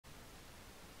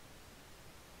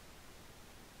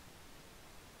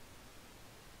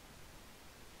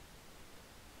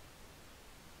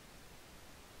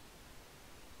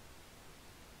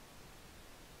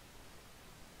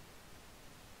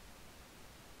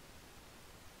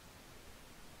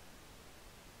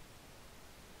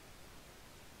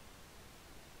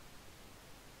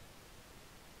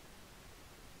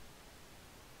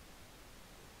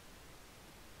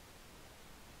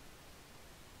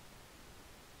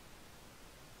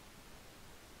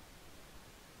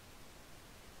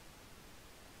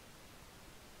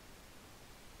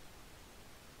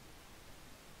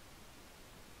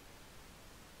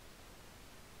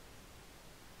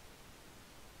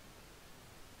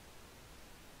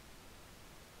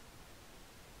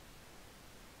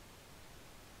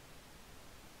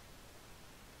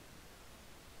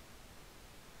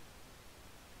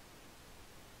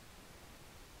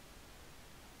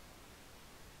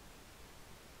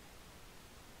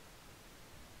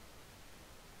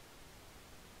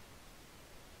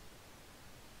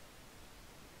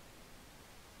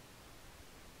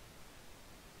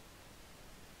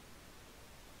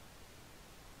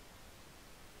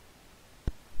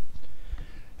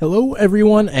Hello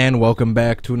everyone and welcome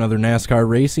back to another NASCAR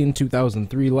Racing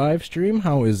 2003 live stream.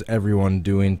 How is everyone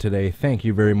doing today? Thank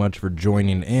you very much for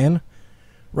joining in.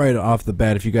 Right off the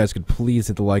bat, if you guys could please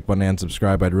hit the like button and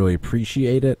subscribe, I'd really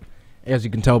appreciate it. As you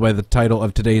can tell by the title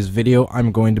of today's video,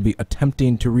 I'm going to be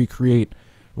attempting to recreate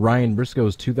Ryan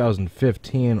Briscoe's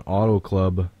 2015 Auto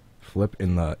Club flip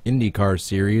in the Indycar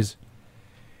series.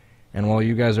 And while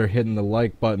you guys are hitting the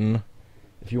like button,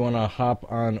 if you want to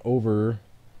hop on over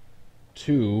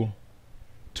to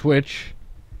Twitch,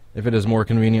 if it is more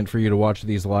convenient for you to watch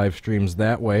these live streams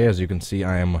that way. As you can see,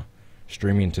 I am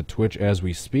streaming to Twitch as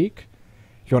we speak.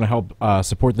 If you want to help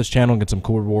support this channel and get some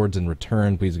cool rewards in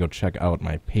return, please go check out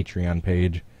my Patreon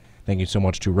page. Thank you so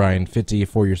much to Ryan Fitzy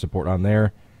for your support on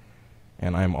there.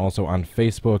 And I'm also on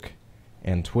Facebook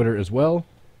and Twitter as well.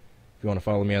 If you want to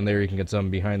follow me on there, you can get some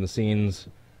behind the scenes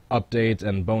updates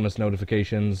and bonus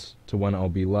notifications to when I'll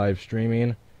be live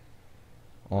streaming.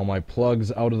 All my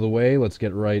plugs out of the way, let's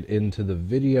get right into the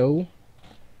video.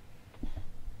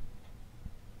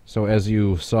 So as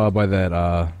you saw by that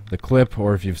the clip,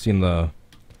 or if you've seen the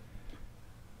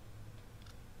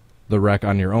wreck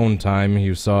on your own time,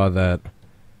 you saw that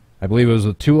I believe it was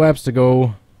with 2 laps to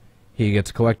go. He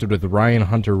gets collected with Ryan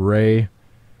Hunter-Reay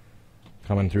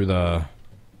coming through the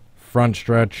front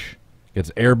stretch,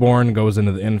 gets airborne, goes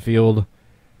into the infield.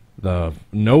 The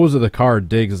nose of the car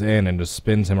digs in and just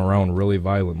spins him around really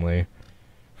violently.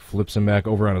 Flips him back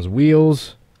over on his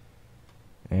wheels.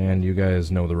 And you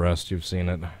guys know the rest. You've seen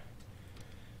it.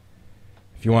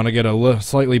 If you want to get a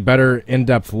slightly better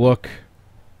in-depth look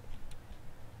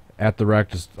at the wreck,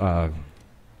 just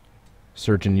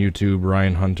search in YouTube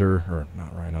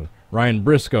Ryan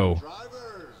Briscoe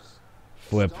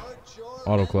flip,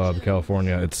 Auto Club,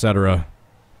 California, etc.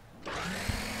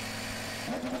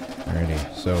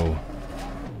 Alrighty, so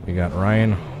we got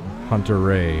Ryan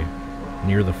Hunter-Reay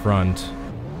near the front.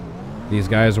 These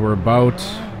guys were about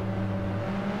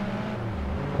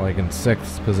like in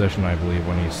 6th position, I believe,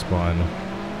 when he spun.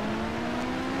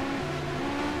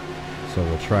 So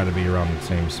we'll try to be around the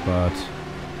same spot.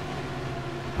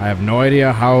 I have no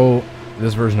idea how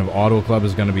this version of Auto Club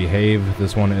is going to behave.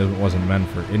 This one wasn't meant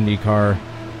for IndyCar.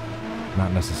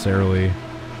 Not necessarily.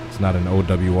 It's not an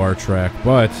OWR track,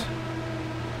 but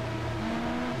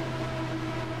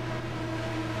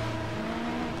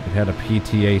it had a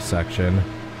PTA section,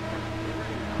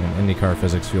 and IndyCar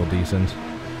physics feel decent.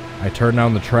 I turned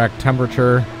down the track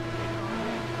temperature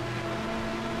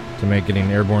to make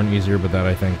getting airborne easier, but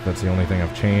I think that's the only thing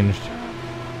I've changed.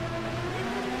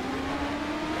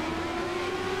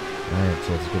 Alright,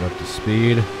 so let's get up to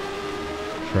speed.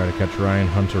 Try to catch Ryan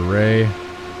Hunter-Reay.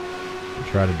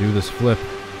 Try to do this flip.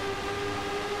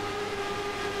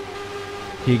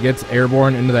 He gets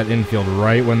airborne into that infield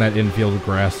right when that infield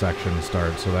grass section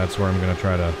starts, so that's where I'm going to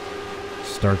try to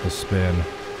start the spin.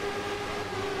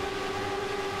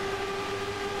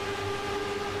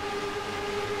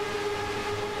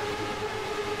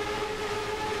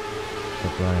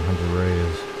 But Ryan Hunter-Reay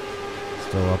is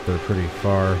still up there pretty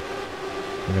far.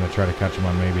 I'm going to try to catch him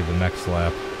on maybe the next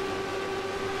lap.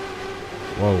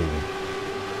 Whoa.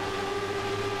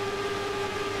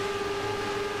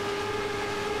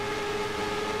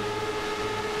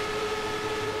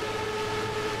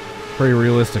 Pretty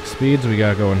realistic speeds we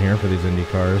got going here for these Indy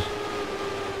cars.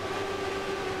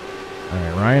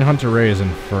 Alright, Ryan Hunter-Reay is in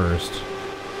first.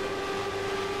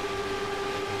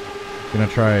 Gonna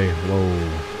try. Whoa.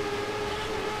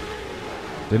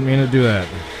 Didn't mean to do that.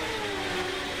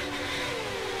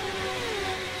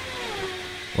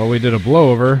 Well, we did a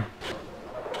blowover.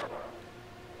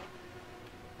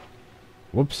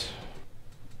 Whoops.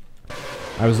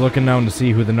 I was looking down to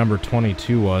see who the number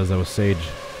 22 was. That was Sage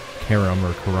Karam,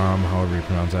 or Karam, however you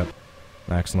pronounce that.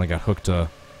 I accidentally got hooked to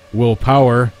Will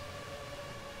Power.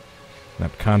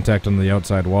 That contact on the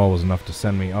outside wall was enough to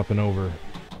send me up and over.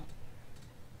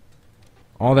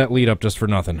 All that lead up just for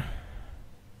nothing.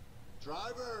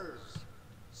 Drivers,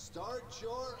 start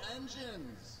your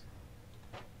engines.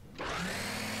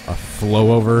 A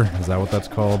flow over? Is that what that's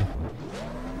called?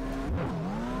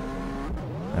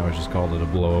 I was just called it a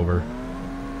blowover.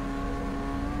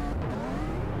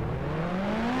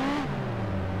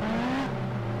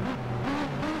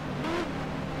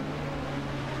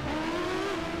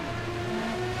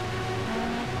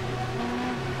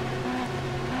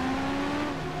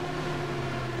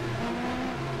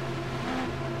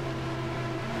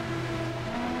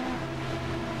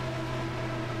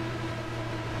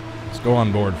 Go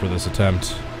on board for this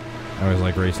attempt. I always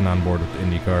like racing on board with the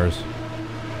Indy cars.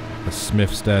 The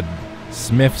Smith's Den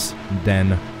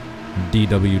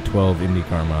DW12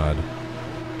 IndyCar mod,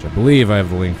 which I believe I have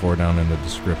the link for down in the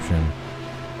description.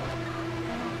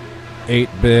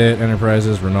 8-Bit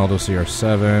Enterprises, Ronaldo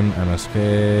CR7,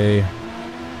 MSK,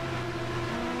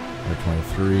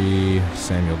 NR2003,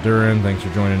 Samuel Duran, thanks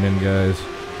for joining in, guys.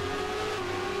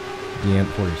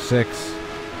 DN46.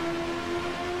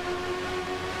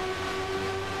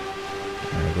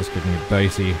 Alright, this could get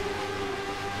dicey.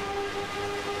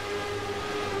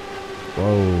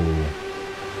 Whoa.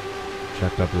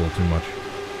 Checked up a little too much.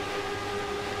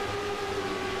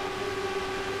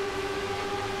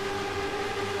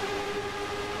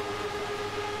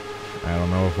 I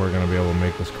don't know if we're going to be able to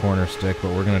make this corner stick,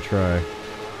 but we're going to try.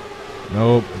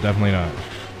 Nope, definitely not.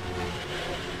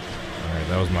 Alright,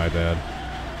 that was my bad.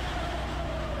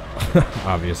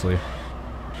 Obviously.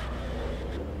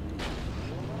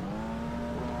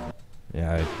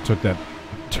 Yeah, I took that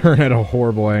turn at a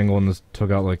horrible angle and this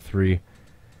took out like 3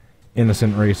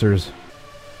 innocent racers.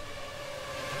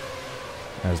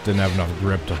 I just didn't have enough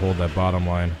grip to hold that bottom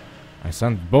line. I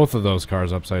sent both of those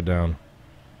cars upside down.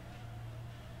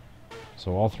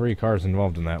 So all 3 cars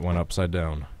involved in that went upside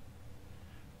down.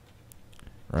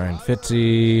 Ryan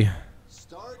Fitzy.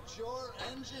 Start your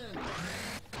engine.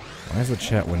 Why is the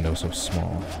chat window so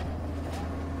small?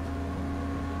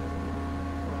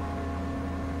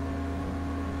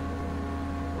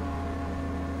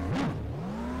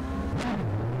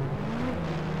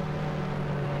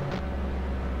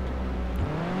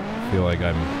 I feel like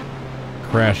I'm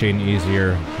crashing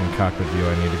easier in cockpit view.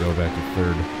 I need to go back to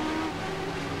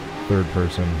third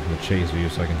person, the chase view,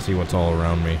 so I can see what's all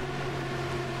around me.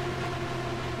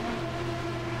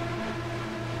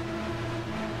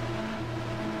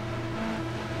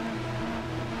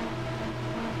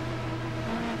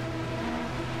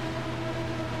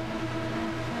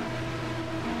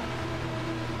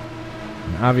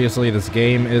 And obviously this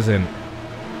game isn't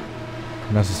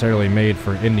necessarily made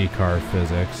for Indycar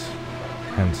physics,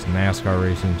 hence NASCAR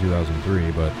Racing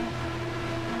 2003, but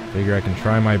figure I can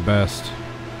try my best.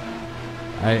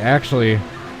 I actually,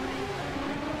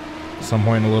 at some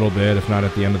point in a little bit, if not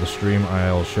at the end of the stream,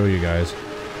 I'll show you guys.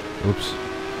 Oops.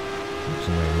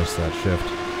 I missed that shift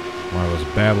while I was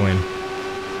babbling.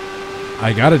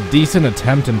 I got a decent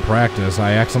attempt in practice.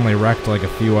 I accidentally wrecked like a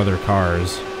few other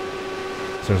cars.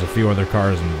 So there's a few other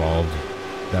cars involved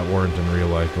that weren't in real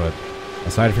life, but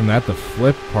aside from that, the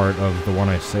flip part of the one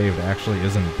I saved actually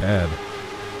isn't bad.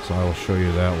 So I will show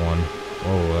you that one.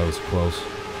 Whoa, that was close.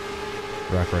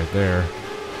 Wreck right there.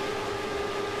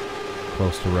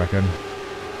 Close to wrecking.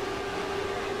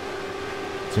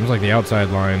 Seems like the outside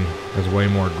line has way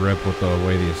more grip with the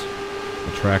way the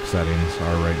track settings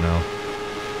are right now.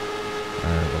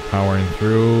 Alright, we're powering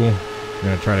through. I'm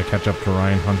going to try to catch up to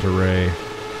Ryan Hunter-Ray.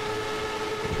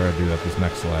 I'll try to do that this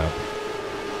next lap.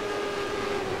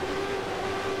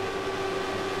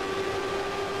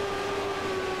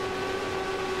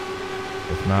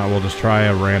 If not, we'll just try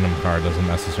a random car. It doesn't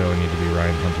necessarily need to be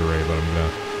Ryan Hunter-Ray, but I'm going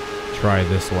to try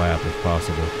this lap if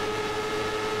possible.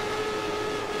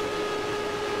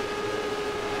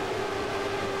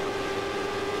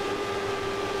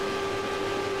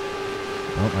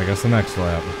 Oh, I guess the next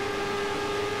lap.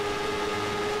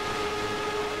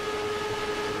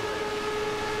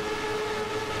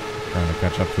 Trying to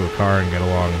catch up to a car and get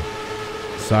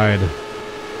alongside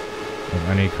of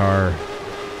any car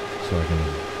so I can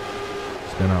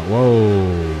spin out.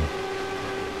 Whoa!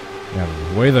 Yeah,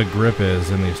 the way the grip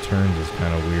is in these turns is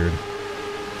kind of weird.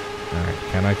 Alright,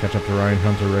 can I catch up to Ryan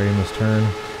Hunter-Ray in this turn?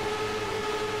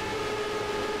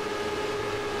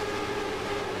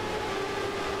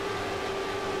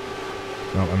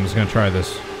 No, I'm just going to try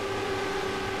this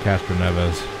Castro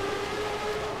Neves.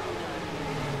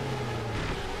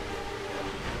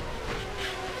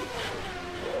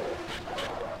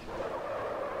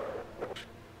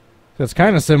 It's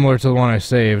kind of similar to the one I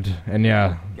saved, and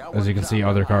yeah, as you can see,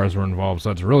 other cars were involved,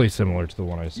 so it's really similar to the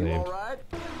one I saved.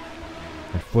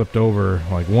 I flipped over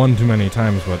like one too many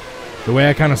times, but the way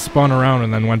I kind of spun around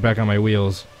and then went back on my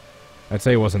wheels, I'd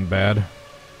say it wasn't bad.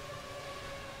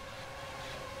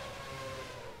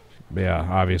 But yeah,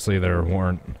 obviously there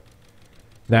weren't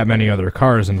that many other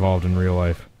cars involved in real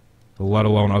life, let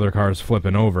alone other cars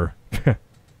flipping over.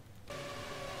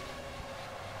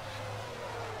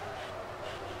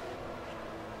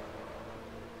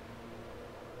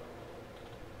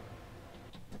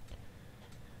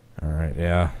 Alright,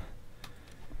 yeah.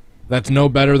 That's no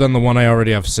better than the one I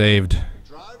already have saved.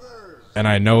 And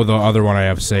I know the other one I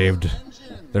have saved.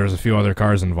 There's a few other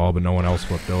cars involved, but no one else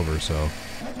flipped over, so...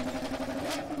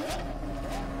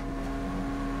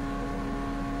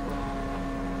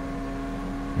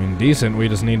 I mean, decent. We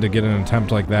just need to get an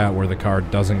attempt like that where the car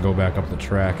doesn't go back up the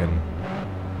track and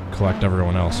collect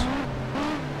everyone else.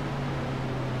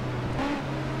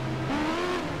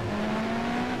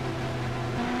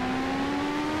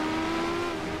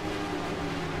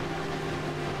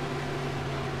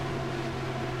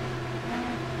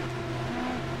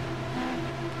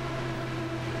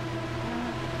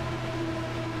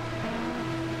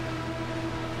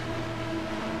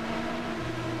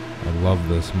 I love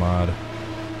this mod.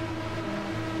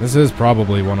 This is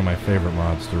probably one of my favorite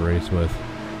mods to race with.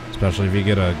 Especially if you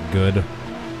get an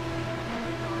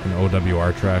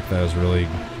OWR track that has really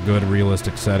good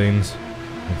realistic settings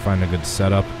and find a good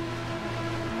setup.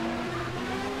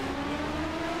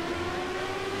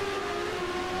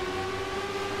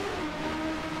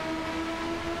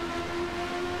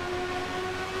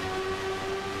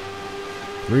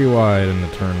 Three wide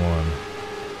into turn one.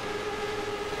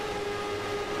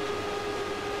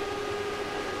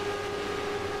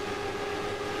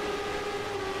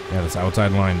 Yeah, this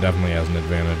outside line definitely has an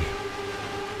advantage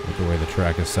with the way the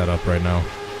track is set up right now.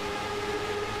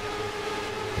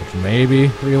 Which may be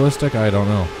realistic, I don't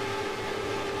know.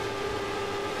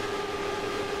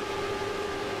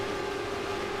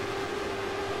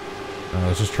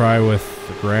 Let's just try with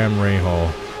Graham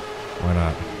Rahal. Why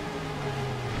not?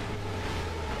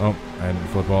 Oh, I had to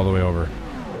flip all the way over.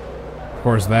 Of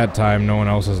course, that time no one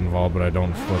else is involved, but I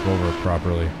don't flip over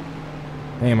properly.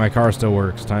 Hey, my car still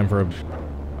works. Time for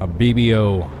a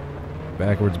BBO.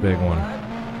 Backwards big one.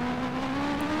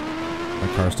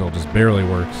 My car still just barely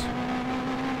works.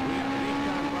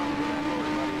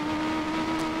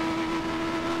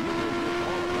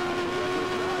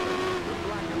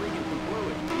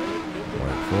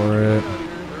 Wait for it.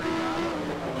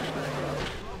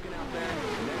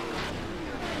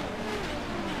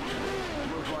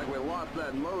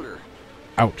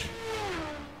 Ouch.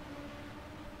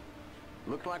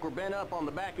 Looks like we're bent up on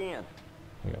the back end.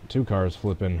 We got two cars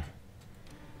flipping.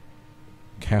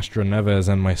 Castro Neves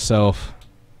and myself.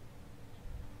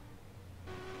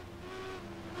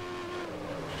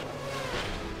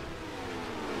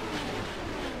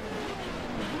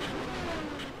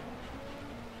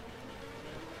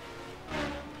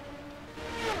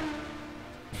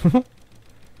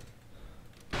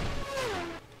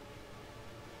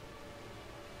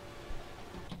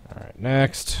 Alright,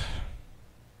 next.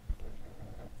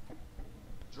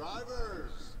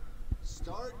 Drivers,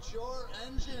 start your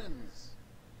engines.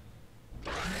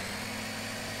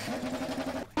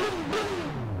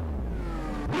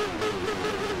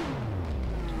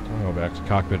 I'll go back to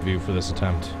cockpit view for this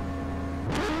attempt.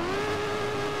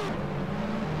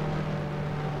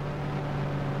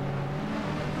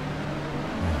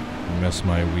 I miss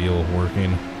my wheel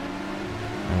working.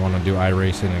 I want to do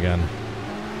iRacing again.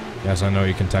 Yes, I know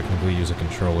you can technically use a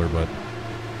controller, but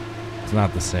it's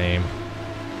not the same.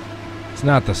 It's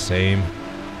not the same. Right,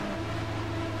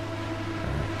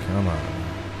 come on.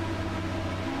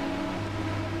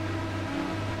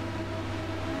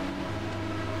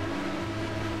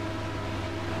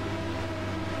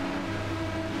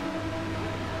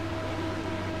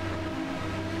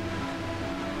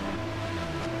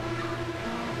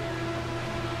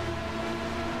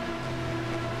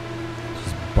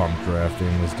 Just bump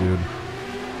drafting this dude.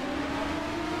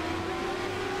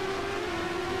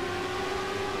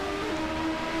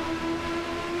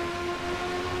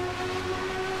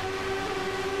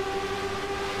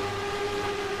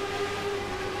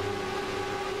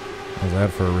 How's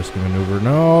that for a risky maneuver?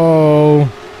 No!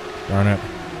 Darn it.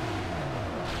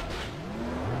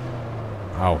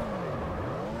 Ow.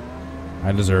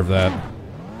 I deserve that.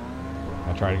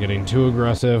 I tried getting too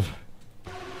aggressive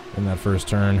in that first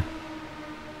turn.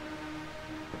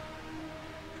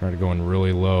 Tried going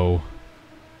really low,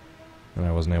 and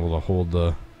I wasn't able to hold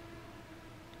the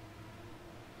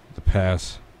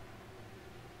pass.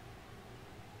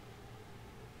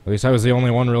 At least I was the only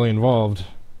one really involved.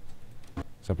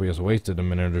 Except we just wasted a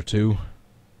minute or two.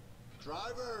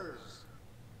 Drivers.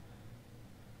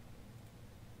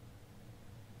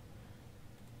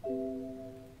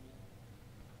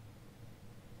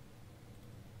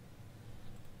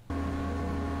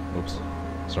 Oops.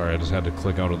 Sorry, I just had to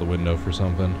click out of the window for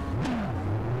something.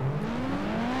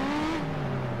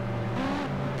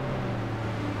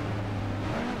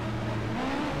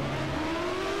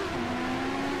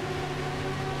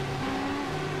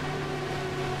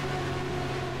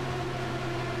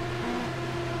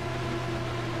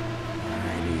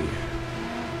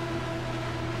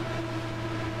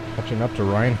 Catching up to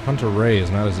Ryan Hunter-Reay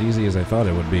is not as easy as I thought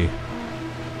it would be.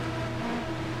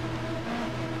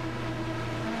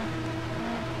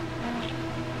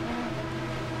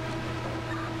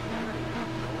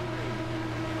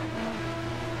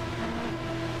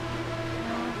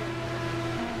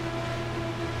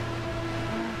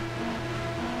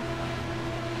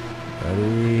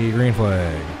 Ready, green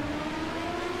flag.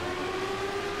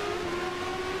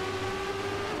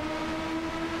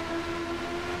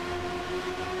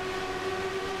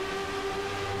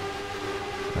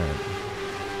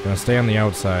 Gonna stay on the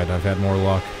outside. I've had more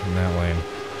luck in that lane.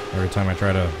 Every time I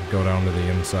try to go down to the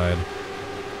inside.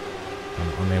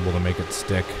 I'm unable to make it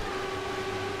stick.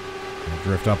 I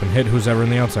drift up and hit who's ever in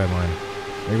the outside line.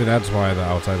 Maybe that's why the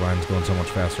outside line is going so much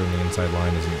faster and the inside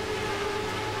line isn't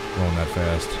going that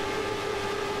fast.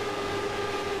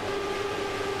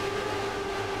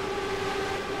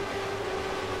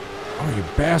 Oh, you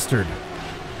bastard!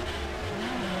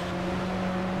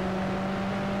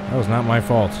 That was not my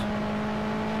fault.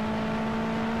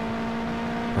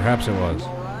 Perhaps it was.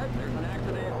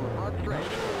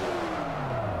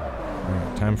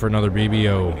 Alright, time for another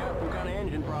BBO.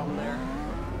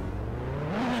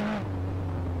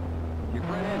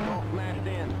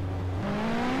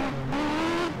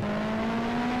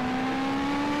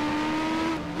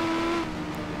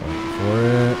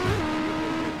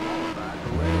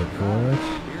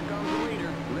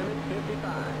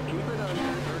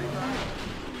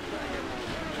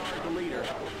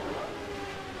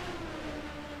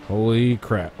 Holy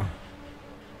crap.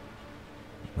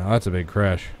 Now that's a big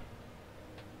crash.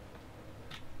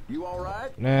 You all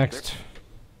right? Next.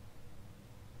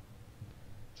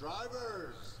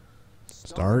 Drivers,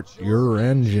 Start your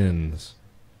engines.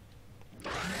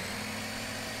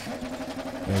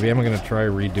 Maybe I'm going to try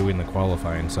redoing the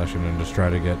qualifying session and just try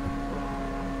to get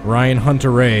Ryan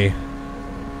Hunter-Ray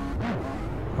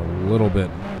a little bit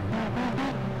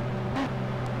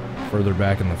further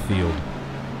back in the field.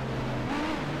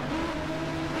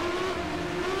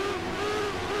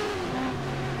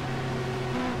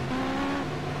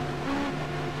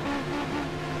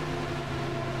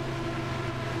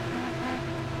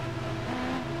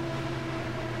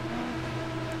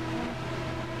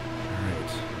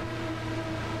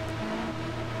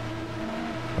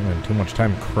 Spending too much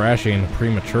time crashing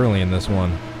prematurely in this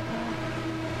one.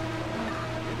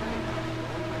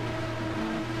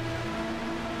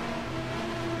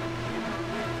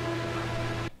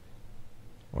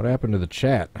 What happened to the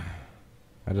chat?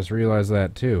 I just realized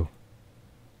that too.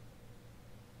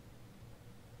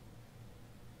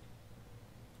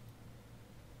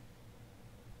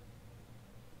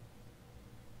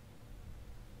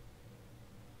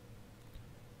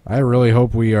 I really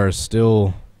hope we are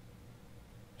still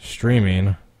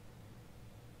streaming.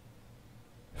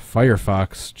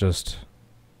 Firefox just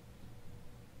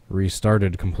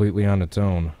restarted completely on its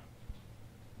own.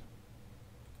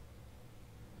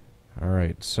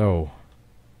 Alright, so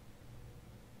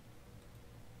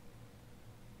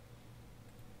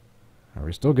are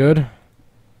we still good?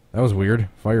 That was weird.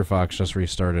 Firefox just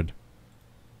restarted.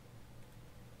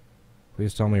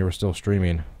 Please tell me we're still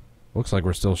streaming. Looks like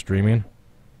we're still streaming.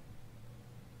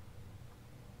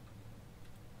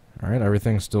 Alright,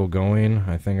 everything's still going.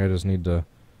 I think I just need to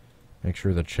make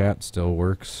sure the chat still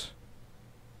works.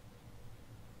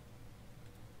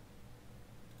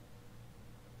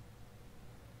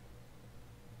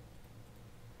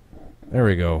 There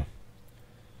we go.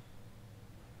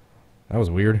 That was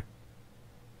weird.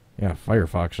 Yeah,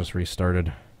 Firefox just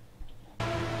restarted.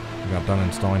 I got done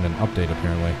installing an update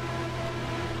apparently.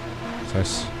 So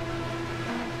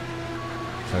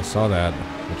I saw that.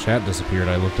 The chat disappeared.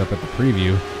 I looked up at the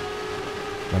preview.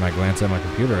 Then I glanced at my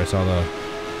computer. I saw the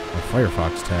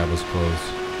Firefox tab was closed.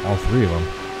 All three of them.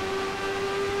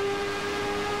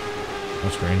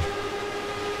 That's strange.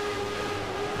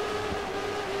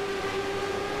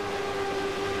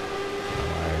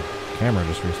 My camera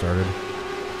just restarted.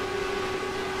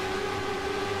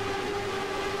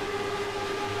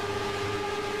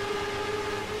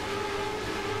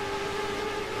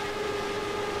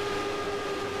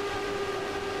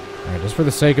 Alright, just for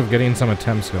the sake of getting some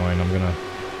attempts going, I'm gonna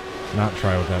not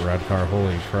try with that red car.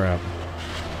 Holy crap.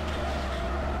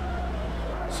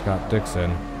 Scott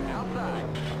Dixon.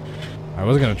 I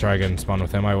was gonna try getting spun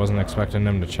with him. I wasn't expecting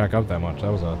him to check up that much.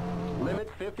 That was a Limit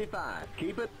 55.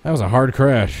 Keep it. That was a hard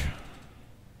crash.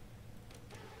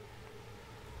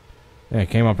 Yeah, it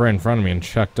came up right in front of me and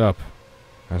checked up.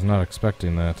 I was not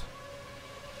expecting that.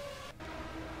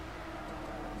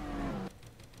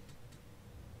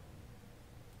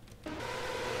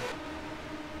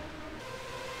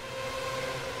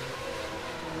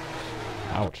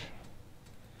 Ouch.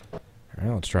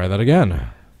 Alright, let's try that again.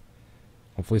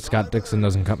 Hopefully Scott Dixon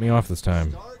doesn't cut me off this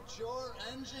time. start your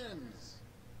engines.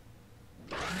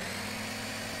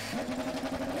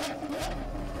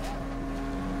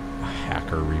 A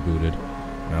hacker rebooted.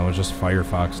 Now it's just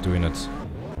Firefox doing its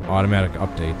automatic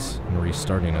updates and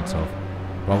restarting itself.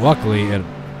 But luckily it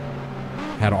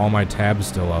had all my tabs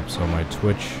still up, so my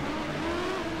Twitch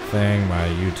thing, my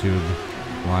YouTube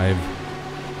live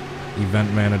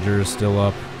event manager is still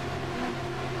up.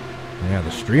 And yeah,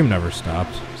 the stream never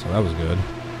stopped, so that was good.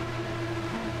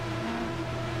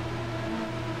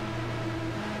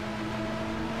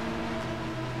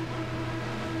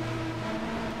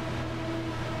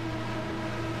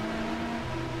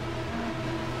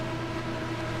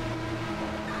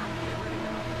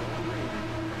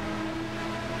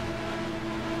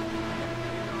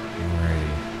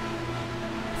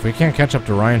 If we can't catch up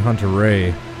to Ryan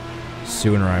Hunter-Ray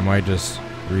sooner, I might just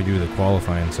redo the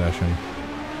qualifying session.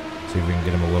 See if we can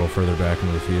get him a little further back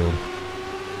into the field.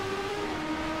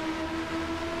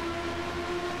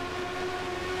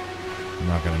 I'm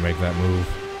not going to make that move.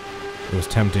 It was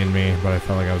tempting me, but I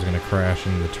felt like I was going to crash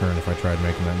into the turn if I tried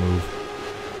making that move.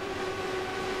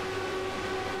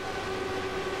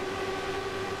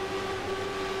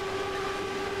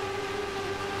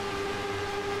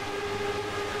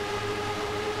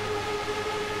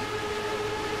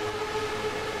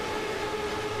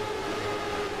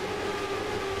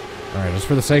 Alright, just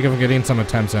for the sake of getting some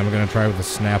attempts, I'm going to try with the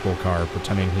Snapple car,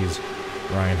 pretending he's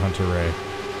Ryan Hunter-Ray.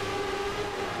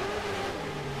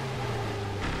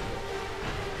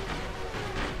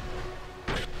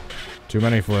 Too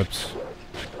many flips.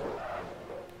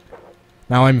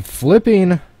 Now I'm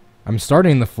flipping, I'm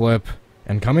starting the flip,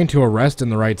 and coming to a rest in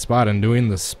the right spot and doing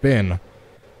the spin.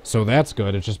 So that's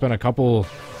good. It's just been a couple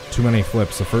too many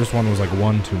flips. The first one was like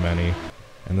one too many,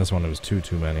 and this one it was two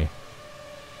too many.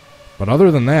 But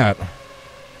other than that,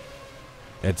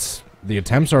 the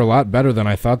attempts are a lot better than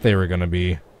I thought they were going to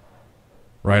be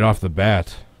right off the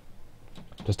bat.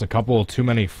 Just a couple too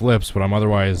many flips, but I'm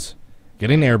otherwise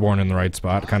getting airborne in the right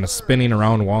spot, kind of spinning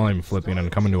around while I'm flipping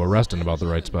and coming to a rest in about the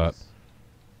right spot.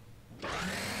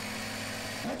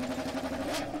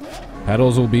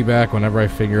 Pedals will be back whenever I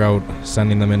figure out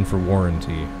sending them in for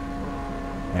warranty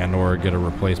and or get a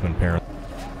replacement pair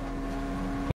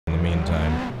in the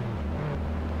meantime.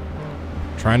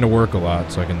 Trying to work a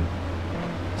lot so I can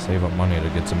save up money to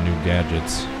get some new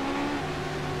gadgets.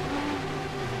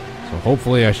 So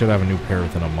hopefully I should have a new pair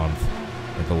within a month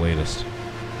at the latest.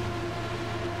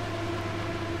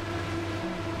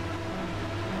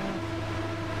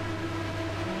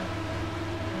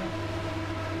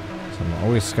 So I'm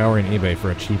always scouring eBay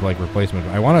for a cheap like replacement.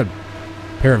 I want a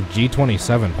pair of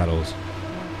G27 pedals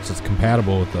so it's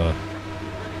compatible with the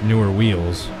newer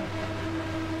wheels.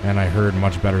 And I heard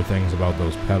much better things about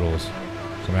those pedals.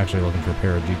 So I'm actually looking for a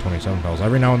pair of G27 pedals.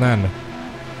 Every now and then,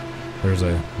 there's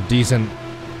a decent,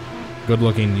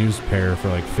 good-looking used pair for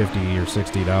like $50 or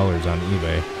 $60 on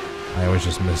eBay. I always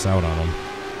just miss out on them.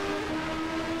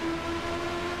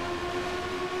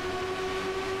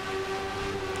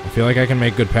 I feel like I can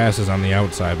make good passes on the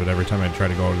outside, but every time I try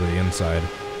to go over to the inside,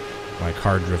 my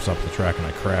car drifts up the track and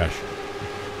I crash.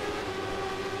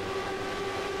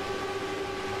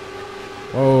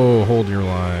 Oh, hold your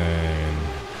line.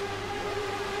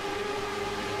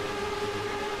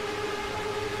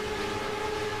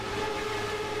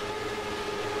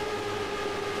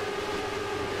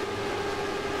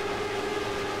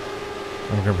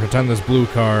 I'm going to pretend this blue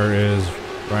car is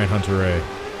Ryan Hunter-Ray.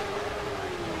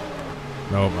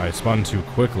 Nope, I spun too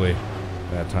quickly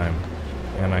that time.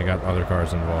 And I got other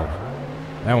cars involved.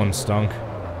 That one stunk.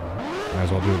 Might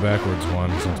as well do a backwards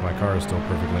one since my car is still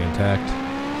perfectly intact.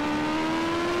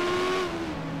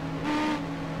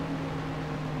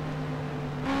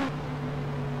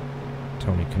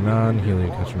 Tony Canon,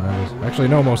 Helio Castroneves. I actually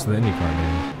know most of the Indycar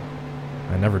names.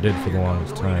 I never did for the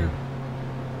longest time.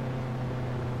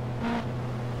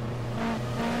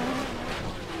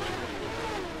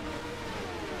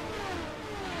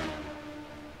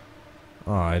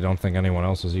 Oh, I don't think anyone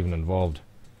else was even involved.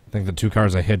 I think the two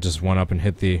cars I hit just went up and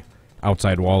hit the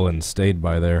outside wall and stayed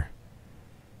by there.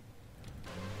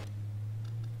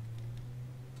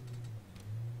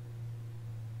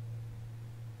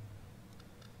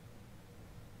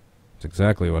 That's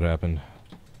exactly what happened.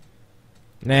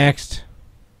 Next.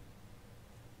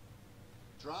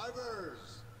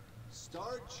 Drivers,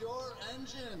 start your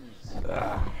engines.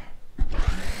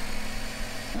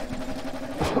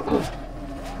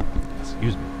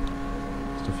 Excuse me.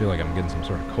 Still feel like I'm getting some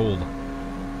sort of cold.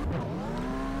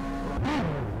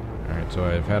 Alright, so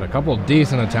I've had a couple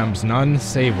decent attempts, none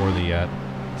save-worthy yet.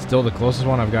 Still, the closest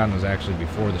one I've gotten was actually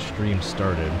before the stream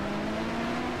started.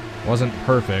 Wasn't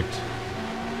perfect.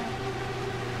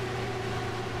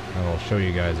 I will show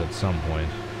you guys at some point.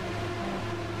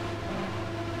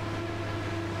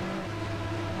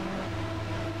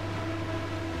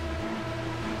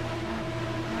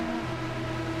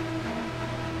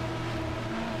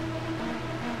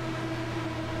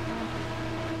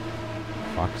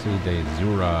 Foxy De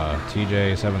Zura,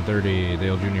 TJ730,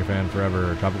 Dale Jr. fan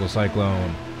forever, Tropical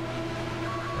Cyclone.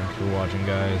 Thanks for watching,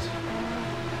 guys.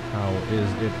 How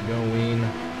is it going?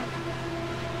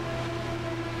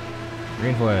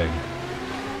 Green flag.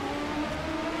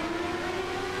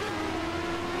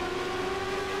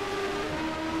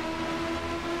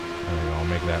 There we go, I'll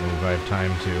make that move. I have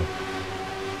time to.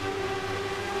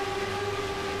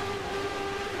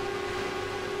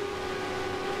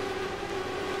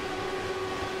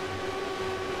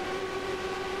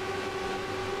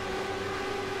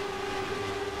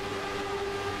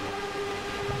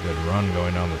 run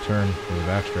going down the turn to the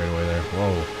back straightaway there.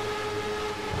 Whoa.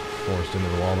 Forced into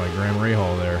the wall by Graham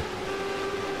Rahal there.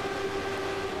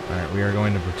 Alright, we are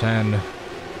going to pretend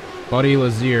Buddy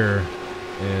Lazier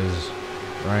is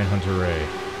Ryan Hunter-Reay.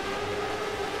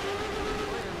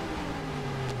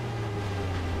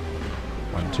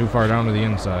 Went too far down to the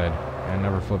inside and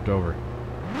never flipped over.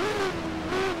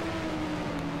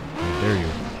 How dare you?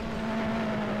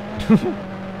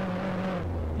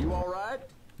 You all right?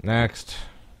 Next.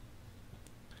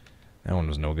 That one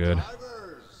was no good.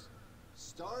 Drivers,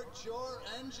 start your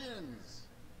engines.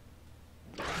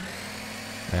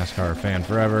 NASCAR fan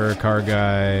forever. Car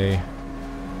guy.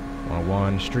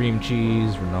 101. Stream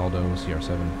cheese. Ronaldo.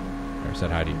 CR7. I said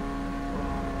hi to you.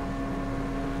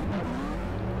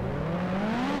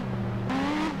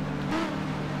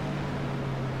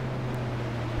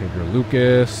 Pedro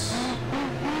Lucas.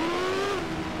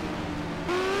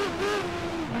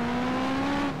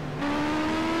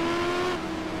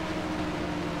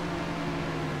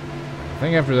 I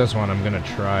think after this one, I'm going to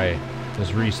try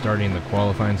just restarting the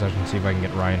qualifying session, see if I can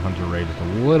get Ryan Hunter-Reay just a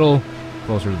little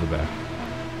closer to the back.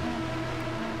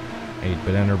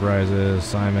 8-Bit Enterprises,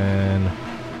 Simon.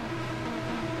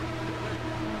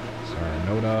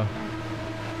 Saranoda.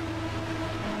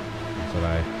 That's what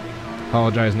I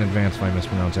apologize in advance if I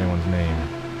mispronounce anyone's name.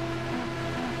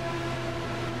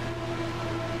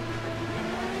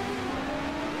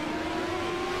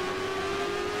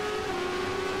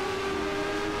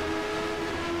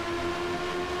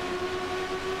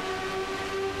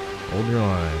 Hold your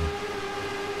line.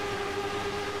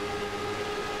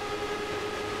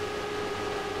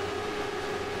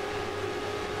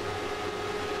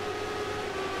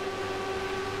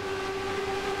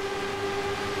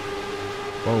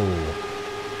 Whoa.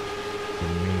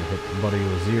 Didn't mean to hit Buddy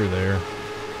Lazier there.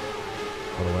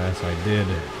 But alas, I did.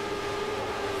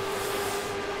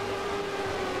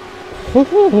 Oh,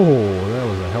 that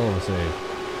was a hell of a save.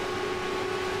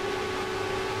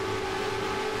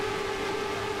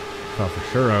 Thought for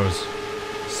sure I was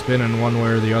spinning one way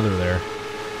or the other there.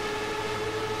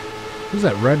 Who's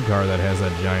that red car that has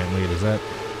that giant lead? Is that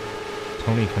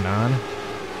Tony Canon?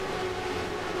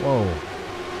 Whoa.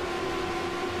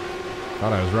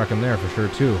 Thought I was wrecking there for sure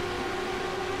too.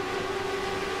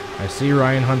 I see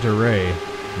Ryan Hunter-Reay.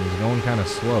 He's going kind of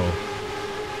slow.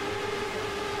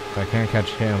 If I can't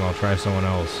catch him, I'll try someone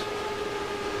else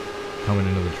coming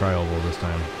into the tri-oval this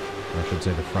time. Or I should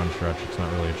say the front stretch. It's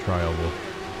not really a tri-oval.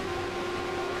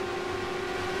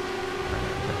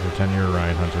 Pretend you're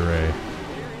Ryan Hunter-Reay.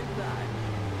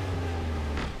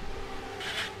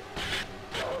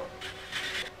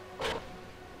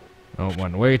 Oh,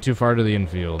 went way too far to the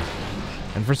infield.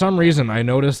 And for some reason, I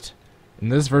noticed in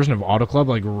this version of Auto Club,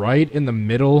 like right in the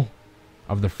middle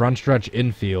of the front stretch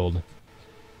infield,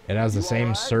 it has the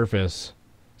same surface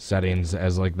settings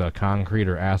as like the concrete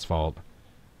or asphalt.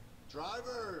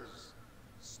 Drivers,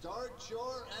 start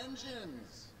your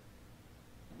engines.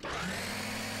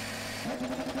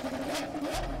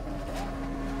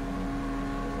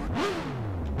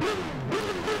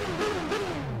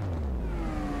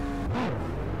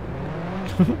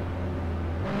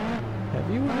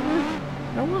 Have you ever?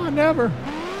 No, I never.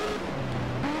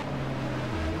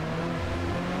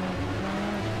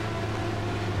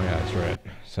 Yeah, that's right.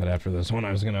 Said after this one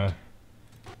I was gonna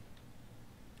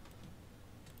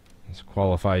let's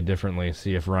qualify differently,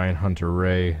 see if Ryan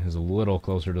Hunter-Reay is a little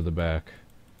closer to the back.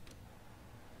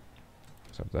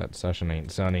 Except that session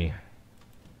ain't sunny.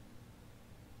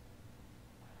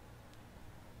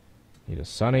 Need a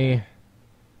sunny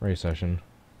race session.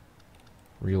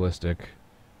 Realistic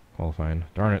qualifying.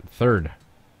 Darn it, third.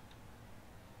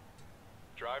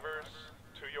 Drivers,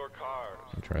 to your cars.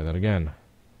 Let me try that again.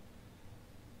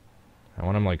 I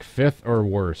want him like 5th or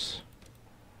worse.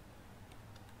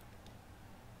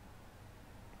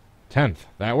 10th.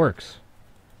 That works.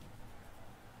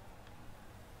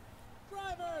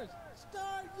 Drivers,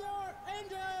 start your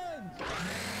engines!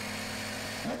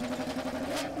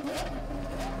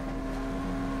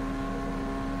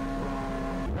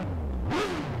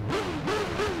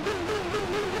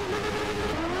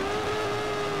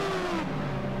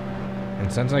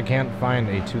 And since I can't find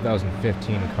a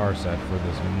 2015 car set for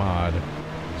this mod,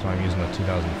 so I'm using a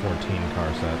 2014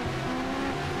 car set.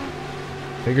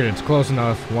 Figured it's close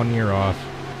enough, 1 year off.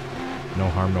 No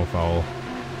harm, no foul.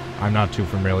 I'm not too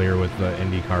familiar with the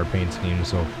Indycar paint scheme,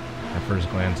 so at first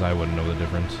glance I wouldn't know the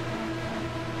difference.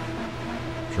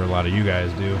 I'm sure a lot of you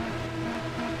guys do.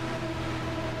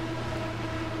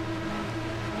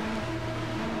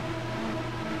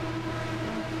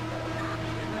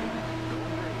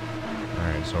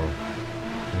 Alright, so you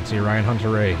can see Ryan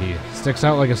Hunter-Reay. He sticks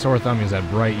out like a sore thumb. He's that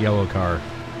bright yellow car.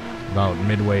 About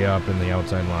midway up in the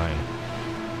outside line.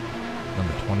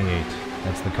 Number 28.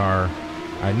 That's the car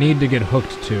I need to get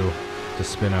hooked to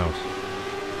spin out.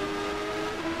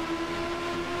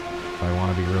 If I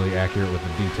want to be really accurate with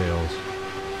the details.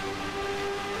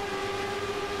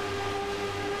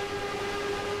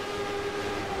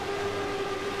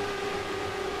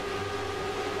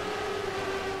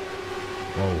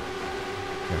 Whoa.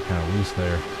 Got kind of loose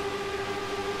there.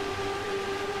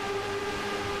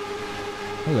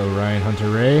 Hello, Ryan Hunter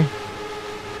Ray.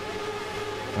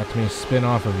 Let me spin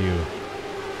off of you.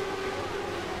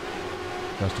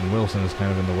 Justin Wilson is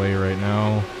kind of in the way right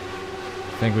now.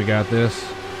 I think we got this.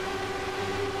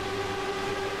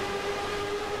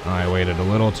 I waited a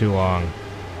little too long.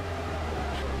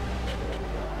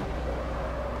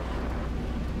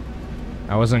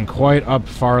 I wasn't quite up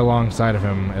far alongside of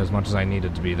him as much as I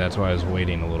needed to be. That's why I was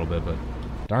waiting a little bit, but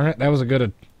darn it, that was a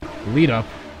good lead up.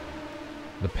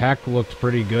 The pack looked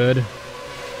pretty good. It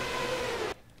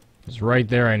was right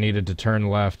there I needed to turn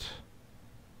left.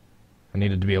 I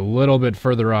needed to be a little bit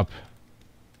further up,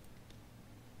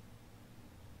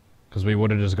 because we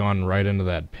would have just gone right into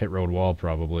that pit road wall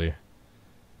probably.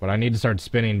 But I need to start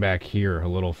spinning back here, a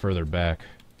little further back.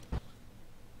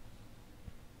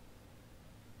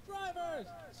 Drivers,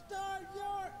 start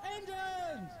your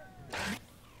engines!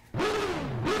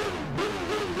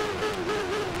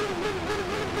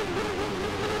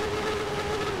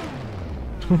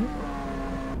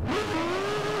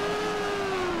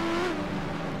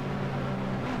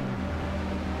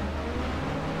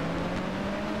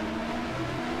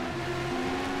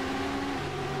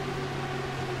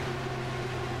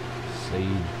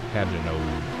 Pagano,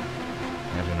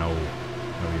 however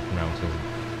you pronounce his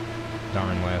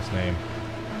darn last name.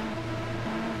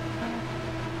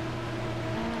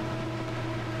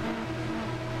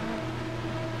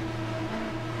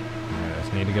 I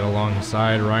just need to get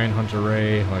alongside Ryan Hunter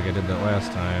Ray like I did that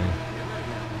last time.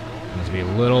 I must be a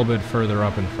little bit further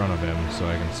up in front of him so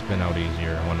I can spin out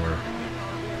easier when we're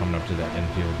coming up to that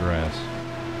infield grass.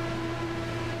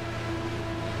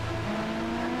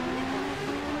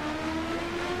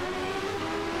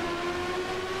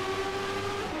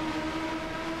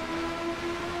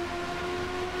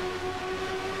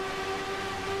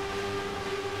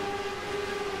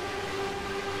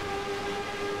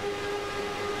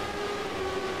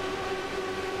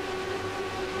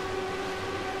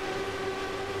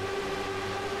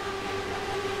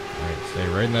 Stay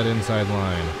right in that inside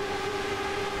line.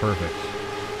 Perfect.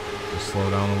 Just slow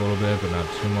down a little bit, but not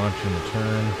too much in the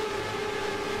turn.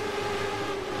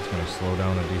 It's going to slow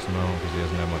down a decent amount because he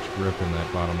doesn't have much grip in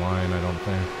that bottom line, I don't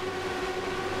think.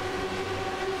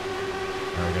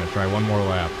 Alright, we're going to try one more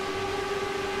lap.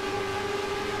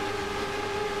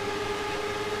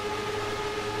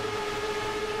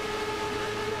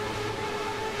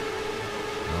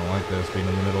 I don't like this, being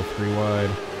in the middle 3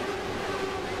 wide.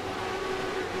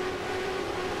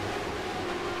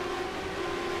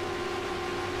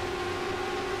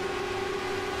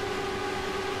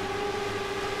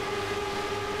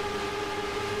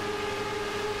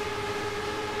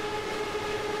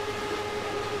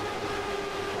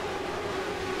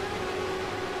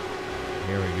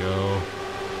 Here we go.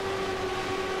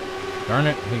 Darn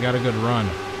it, he got a good run.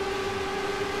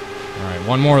 Alright,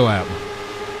 one more lap.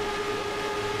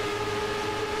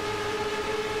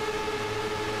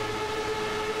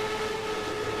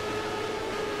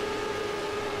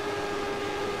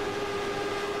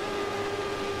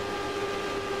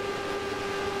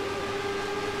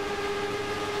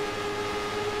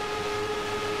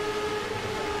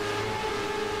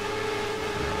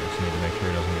 I just need to make sure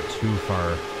he doesn't get too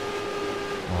far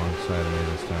alongside of me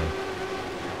this time.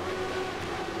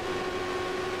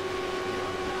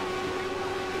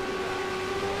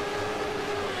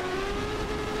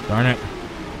 Darn it.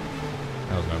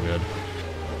 That was no good.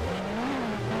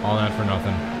 All that for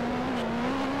nothing.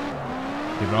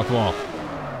 Keep it off the wall.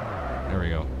 There we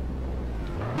go.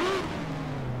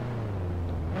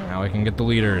 Now I can get the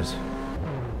leaders.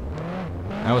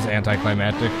 That was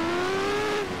anticlimactic.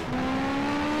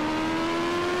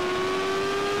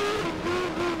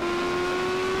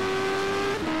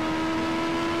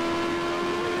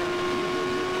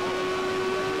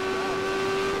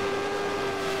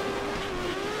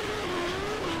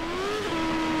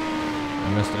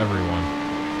 Missed everyone.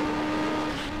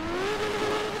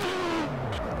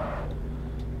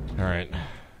 Alright.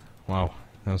 Wow.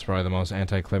 That was probably the most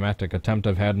anticlimactic attempt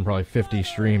I've had in probably 50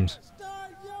 streams.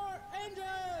 Start your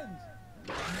engines!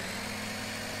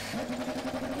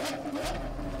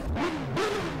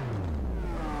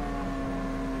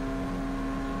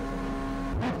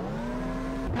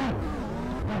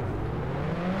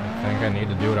 I think think I need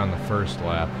to do it on the first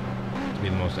lap to be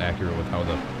the most accurate with how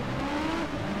the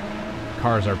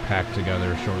cars are packed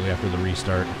together shortly after the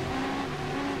restart.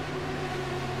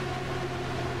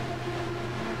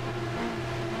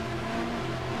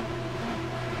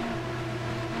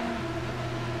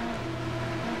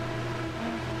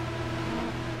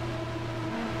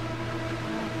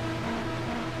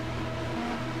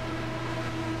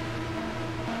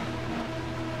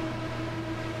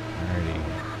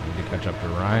 Catch up to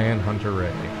Ryan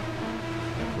Hunter-Ray.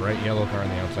 That bright yellow car on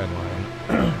the outside line.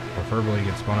 Preferably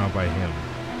get spun out by him.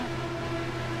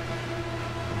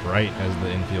 Bright as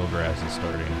the infield grass is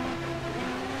starting.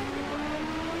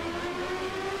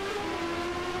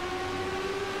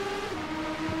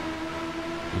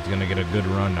 He's gonna get a good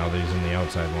run now that he's in the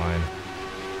outside line.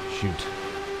 Shoot.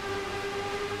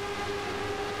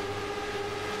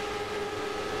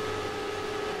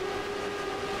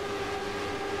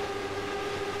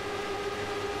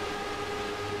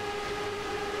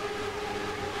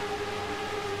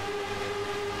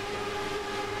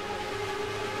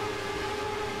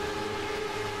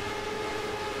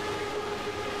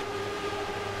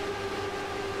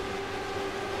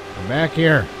 Back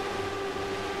here.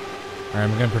 Alright,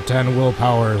 I'm gonna pretend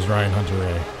willpower is Ryan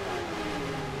Hunter-Ray.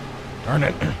 Darn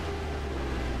it.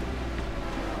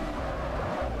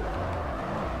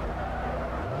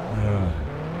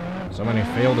 So many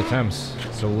failed attempts,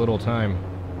 so little time.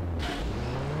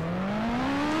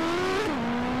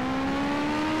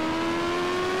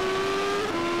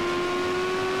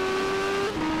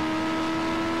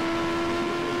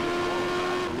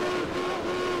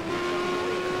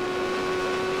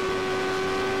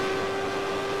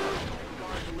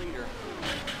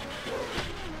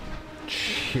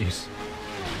 Jeez.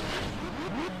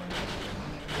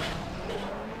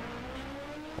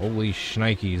 Holy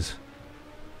shnikes.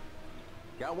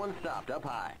 Got one stopped up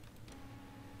high.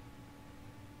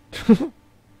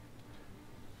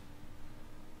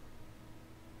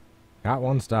 Got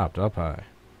one stopped up high.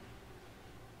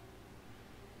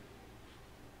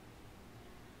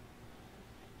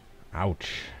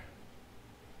 Ouch.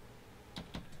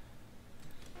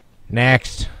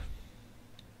 Next.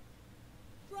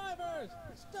 Drivers,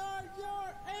 start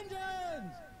your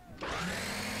engines!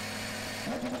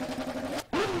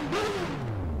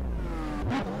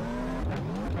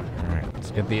 Alright,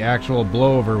 let's get the actual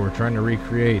blowover we're trying to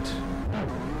recreate.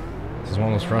 This is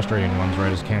one of those frustrating ones where I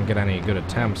just can't get any good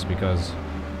attempts because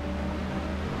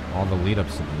all the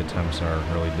lead-ups to the attempts are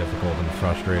really difficult and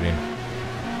frustrating.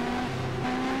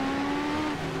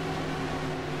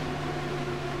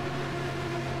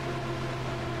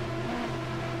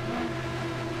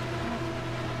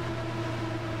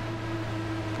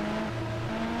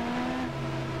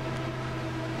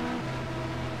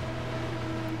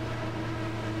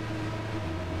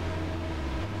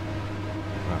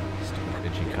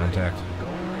 Itchy contact.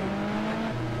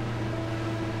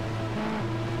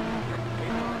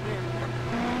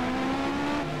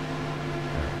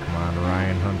 Come on,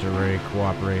 Ryan Hunter-Ray,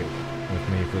 cooperate with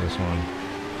me for this one.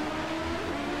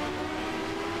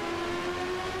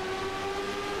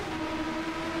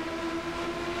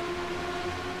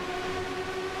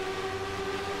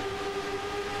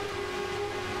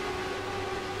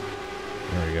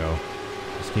 There we go.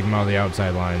 Just keep him out of the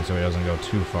outside line so he doesn't go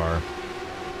too far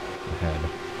ahead.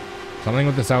 Something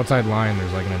with this outside line,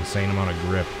 there's like an insane amount of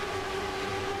grip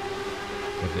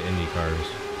with the Indycars.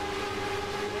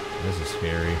 This is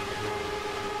scary.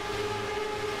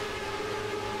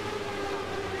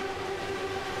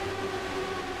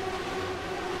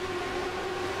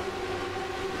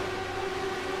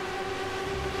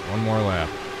 One more lap.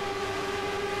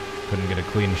 Couldn't get a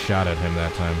clean shot at him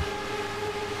that time.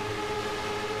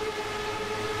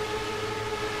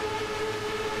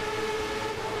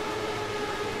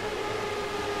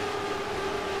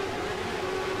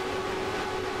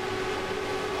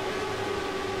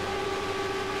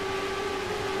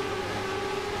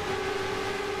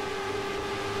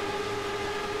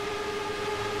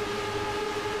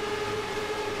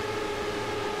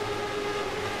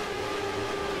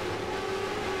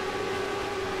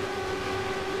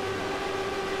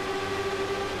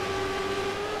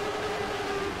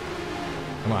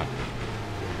 Come on.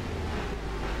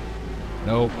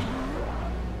 Nope.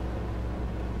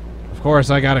 Of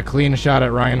course, I got a clean shot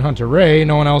at Ryan Hunter-Ray.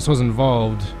 No one else was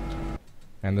involved.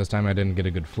 And this time I didn't get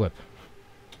a good flip.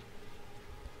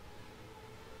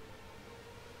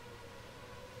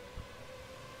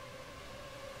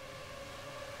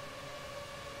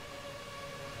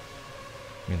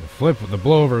 I mean, the flip, the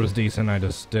blowover was decent. I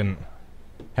just didn't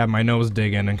have my nose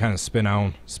dig in and kind of spin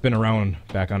around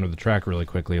back onto the track really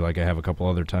quickly like I have a couple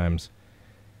other times.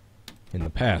 in the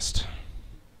past.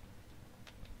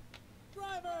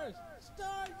 Drivers,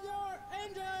 start your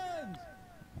engines!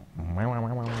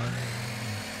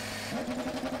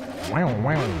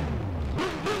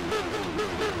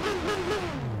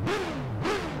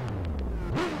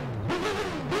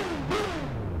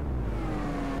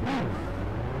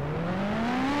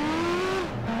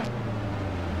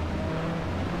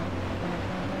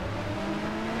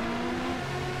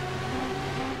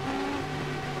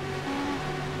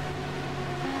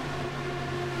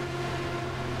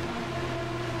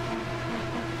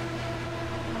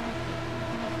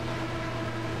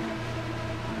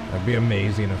 That'd be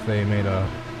amazing if they made a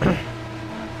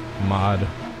mod, an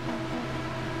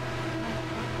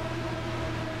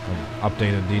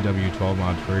updated DW12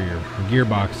 mod for your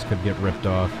gearbox could get ripped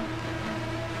off,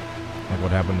 like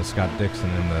what happened to Scott Dixon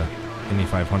in the Indy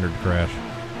 500 crash.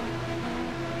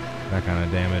 That kind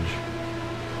of damage.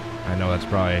 I know that's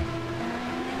probably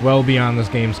well beyond this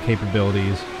game's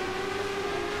capabilities.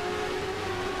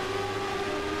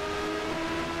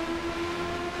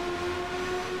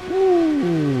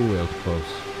 Ooh, that was close.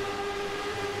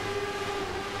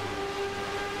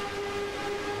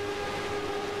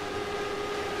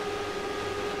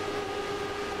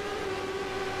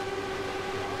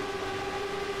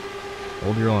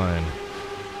 Hold your line.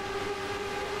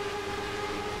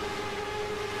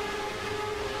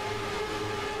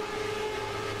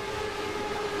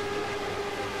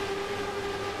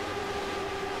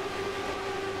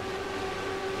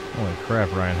 Holy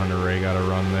crap, Ryan Hunter-Reay got a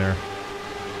run there.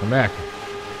 Come back.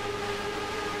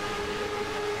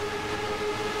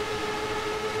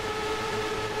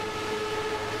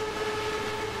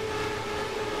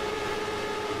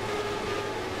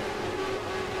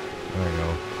 There we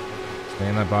go. Stay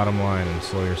in that bottom line and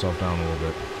slow yourself down a little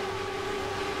bit.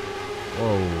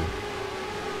 Whoa.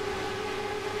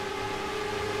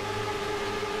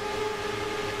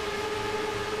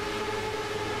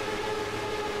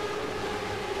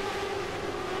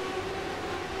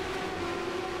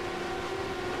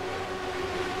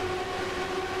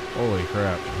 Holy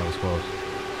crap, that was close.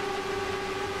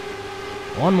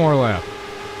 One more lap.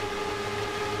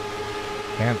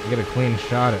 Can't get a clean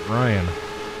shot at Ryan.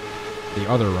 The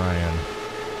other Ryan.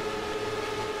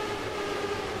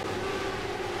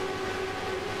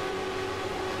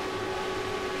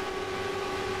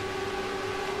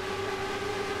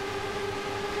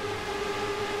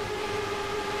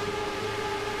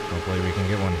 Hopefully we can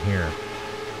get one here.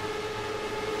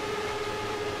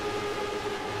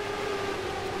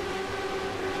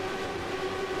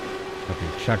 If you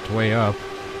checked way up.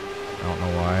 I don't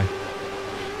know why.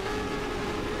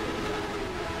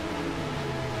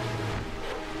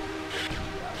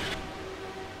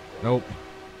 Nope.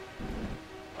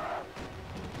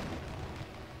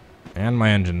 And my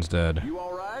engine's dead. You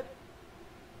alright?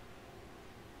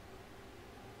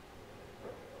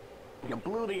 You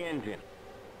blew the engine.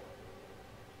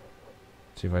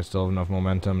 See if I still have enough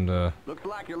momentum to Looks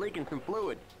like you're leaking some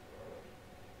fluid.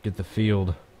 get the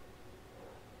field.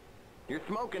 You're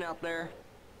smoking out there.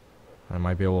 I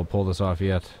might be able to pull this off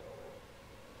yet.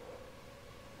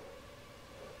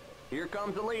 Here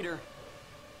comes the leader.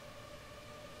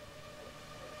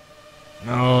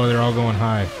 No, they're all going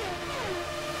high.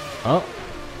 Oh.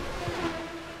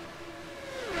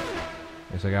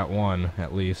 Guess I got one,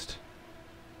 at least.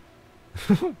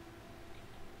 I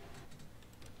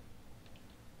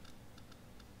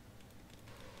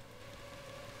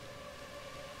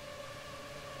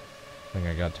think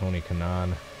I got Tony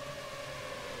Canon.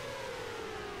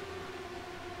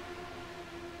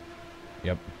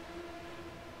 Yep.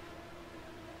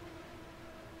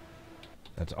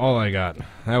 That's all I got.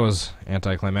 That was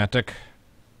anticlimactic.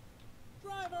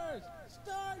 Drivers,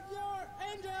 start your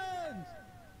engines!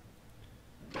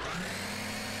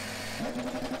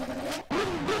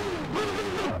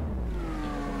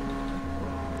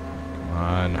 Come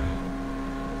on.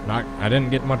 I didn't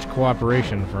get much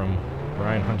cooperation from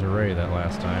Ryan Hunter-Reay that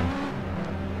last time.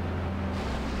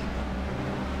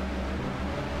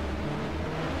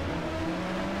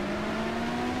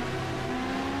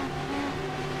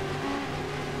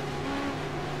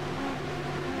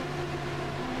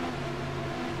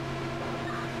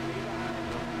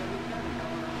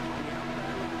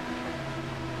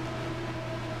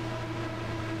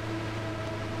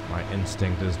 My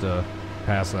instinct is to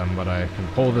pass them, but I can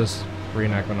pull this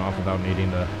reenactment off without needing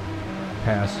to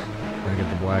pass and get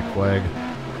the black flag.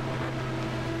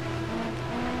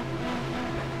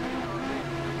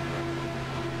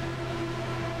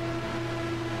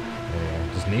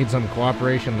 Yeah, just need some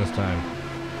cooperation this time.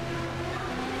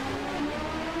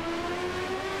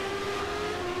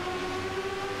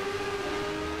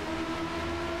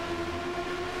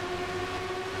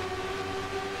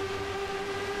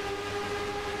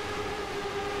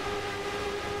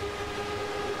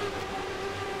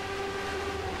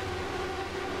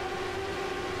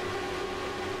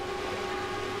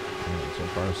 So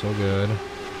far, so good.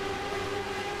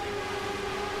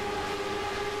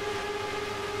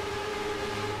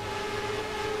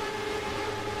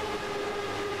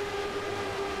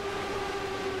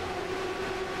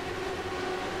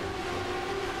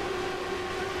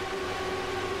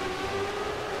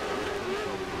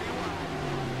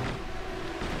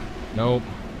 Nope.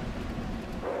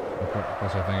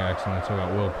 Plus, I think I accidentally took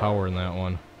out willpower in that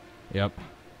one. Yep.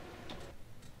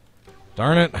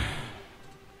 Darn it.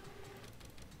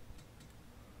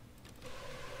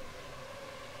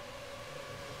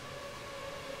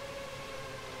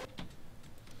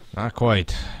 Not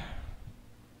quite.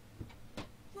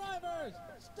 Drivers,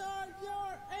 start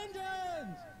your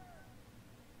engines!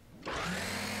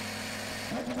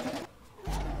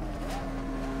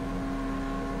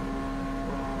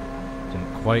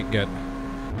 Didn't quite get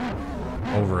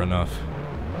over enough.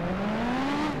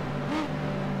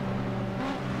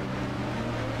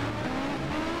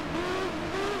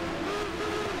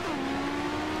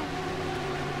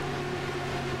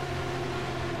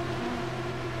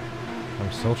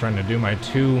 I'm still trying to do my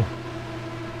 2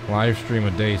 live stream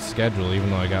a day schedule, even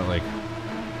though I got like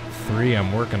 3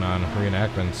 I'm working on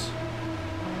reenactments.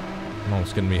 I'm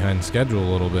almost getting behind schedule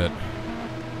a little bit.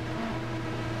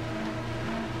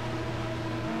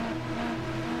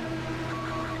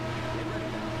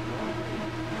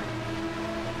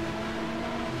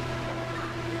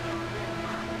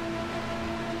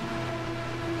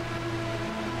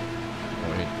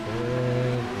 Wait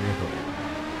for it.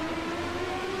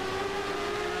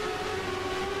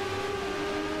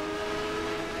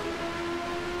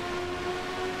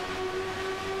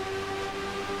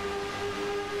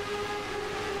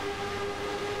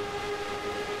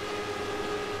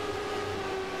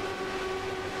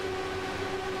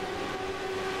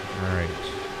 Alright.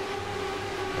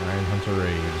 Ryan Hunter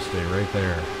Ray, you just stay right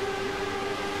there.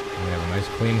 We have a nice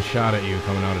clean shot at you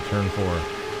coming out of turn 4.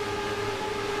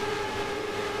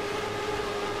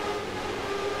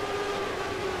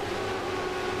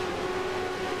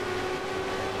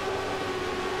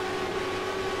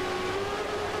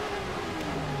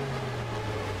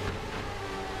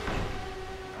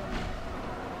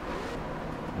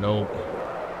 Nope.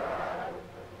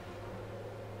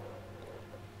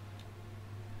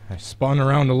 I spun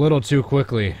around a little too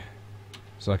quickly,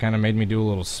 so it kind of made me do a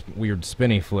little weird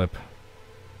spinny flip.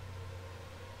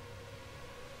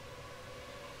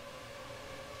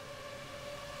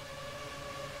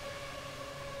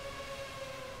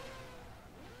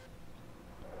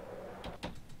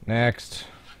 Next.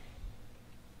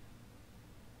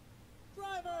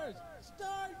 Drivers,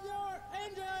 start your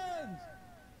engines!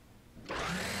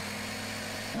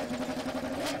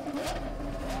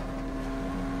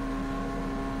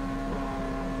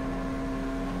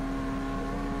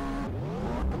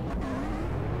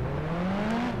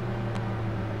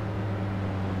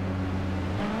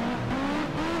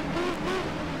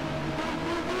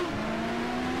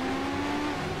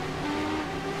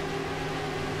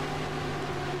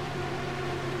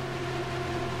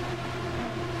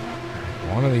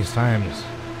 One of these times,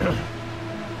 I'm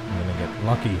gonna get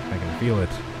lucky. I can feel it.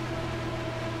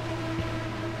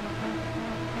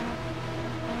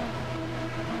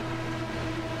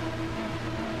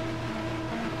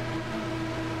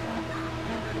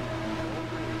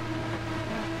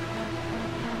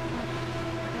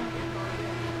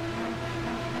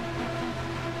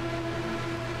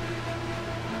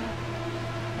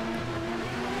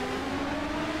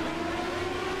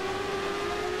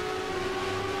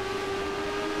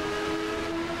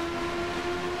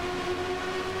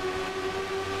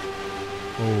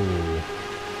 Oh,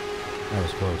 that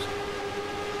was close.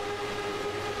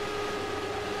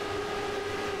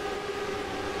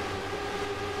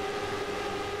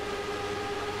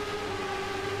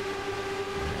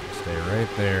 Stay right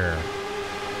there,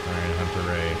 Ryan Hunter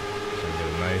Ray. So get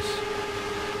a nice,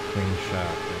 clean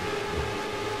shot.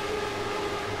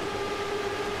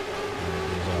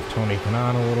 Ease off Tony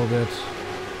Canon a little bit.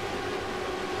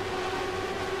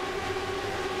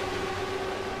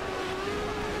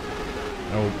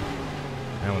 Nope.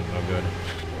 That one's no good.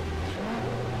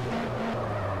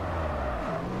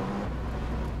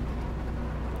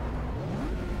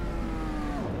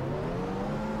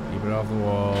 Keep it off the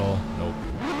wall. Nope.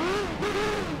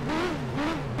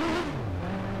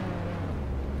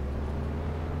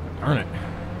 Darn it.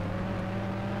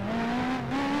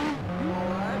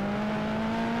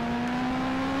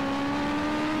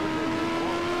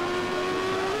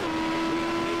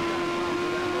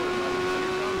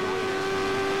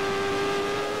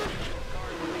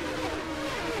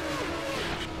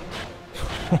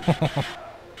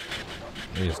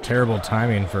 It is terrible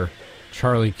timing for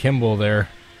Charlie Kimball there.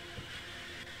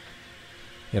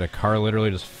 He had a car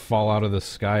literally just fall out of the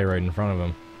sky right in front of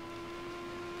him.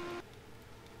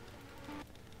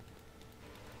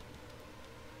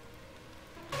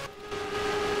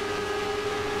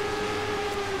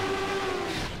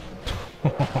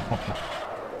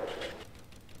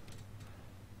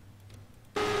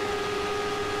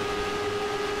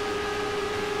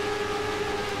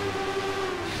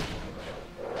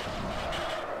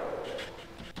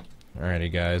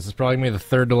 Alrighty, guys. This is probably going to be the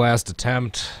third to last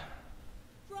attempt.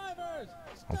 Drivers,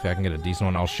 Hopefully I can get a decent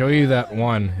one. I'll show you that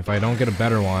one. If I don't get a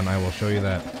better one, I will show you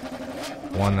that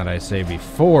one that I say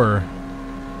before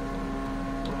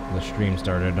the stream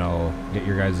started. I'll get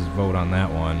your guys' vote on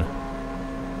that one.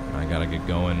 I gotta get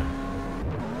going in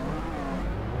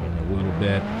a little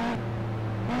bit.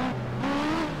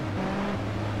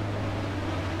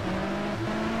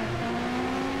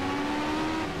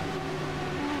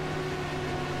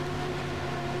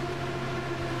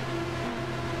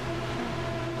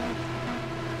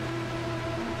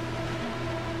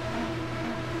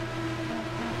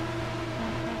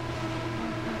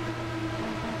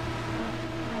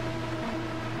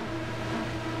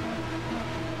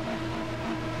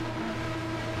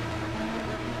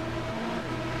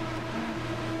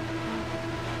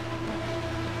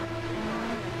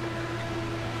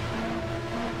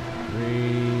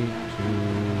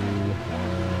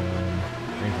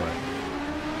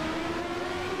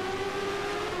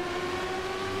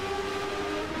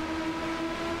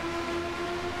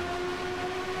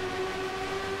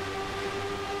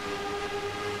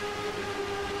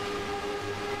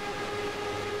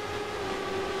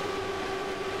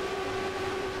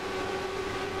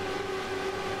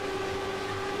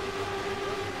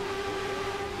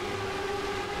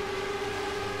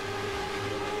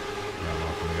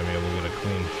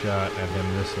 Shot at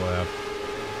him this lap.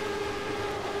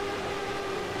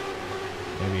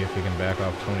 Maybe if he can back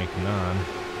off Tony Canon.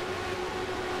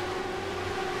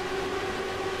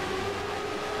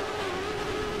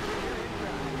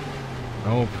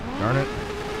 Nope, darn it.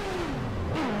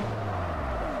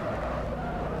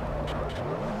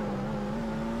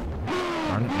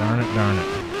 Darn it, darn it, darn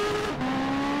it.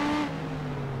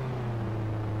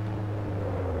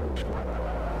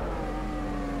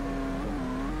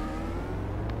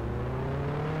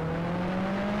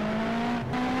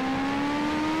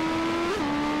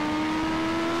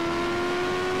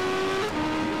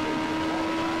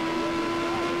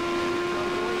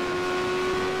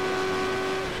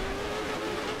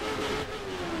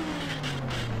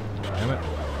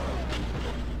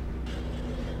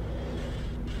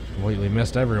 Completely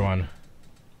missed everyone.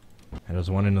 I just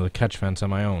went into the catch fence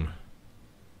on my own.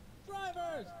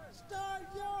 drivers, start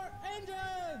your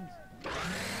engines!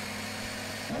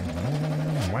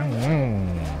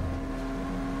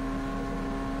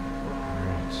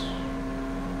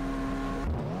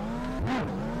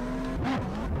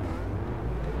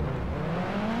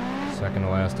 Second to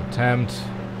last attempt.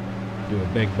 Do a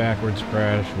big backwards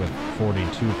crash with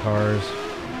 42 cars.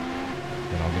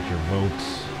 Then I'll get your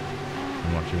votes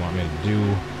on what you want me to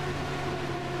do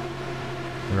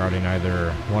regarding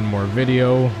either one more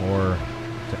video or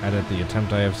to edit the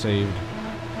attempt I have saved.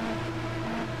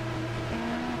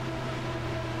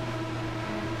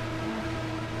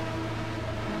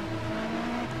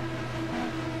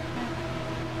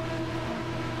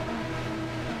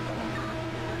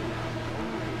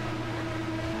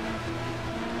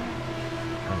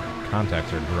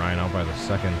 Contacts are drying out by the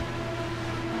second.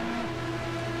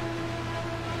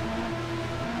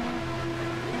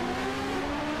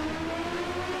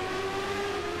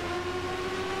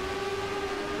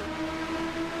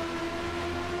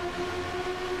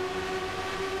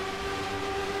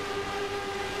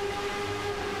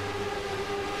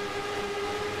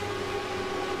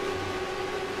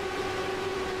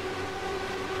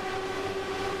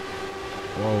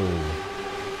 Whoa.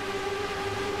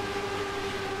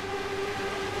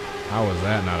 How was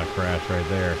that not a crash right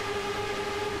there?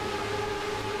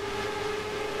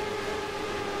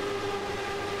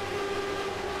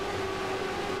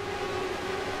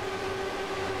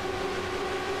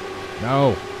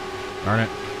 No! Darn it.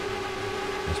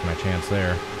 Missed my chance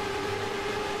there.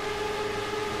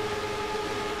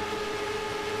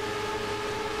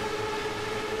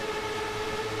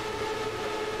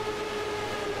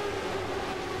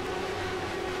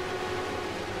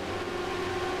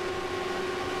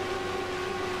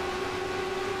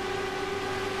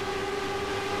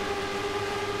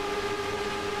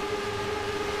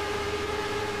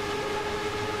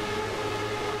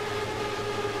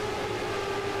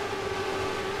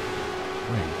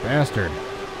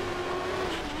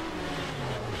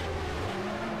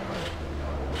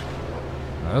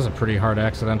 That was a pretty hard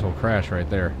accidental crash right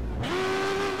there.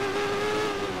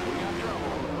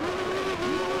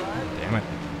 Damn it.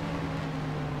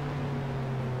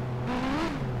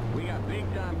 We got big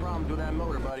time problems with that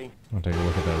motor, buddy. I'll take a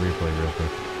look at that replay real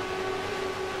quick.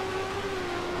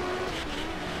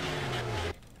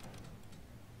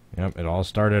 Yep, it all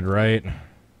started right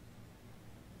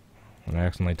when I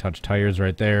accidentally touched tires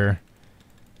right there.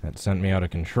 That sent me out of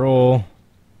control.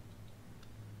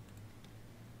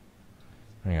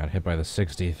 I got hit by the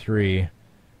 63,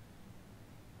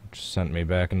 which sent me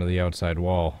back into the outside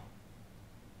wall.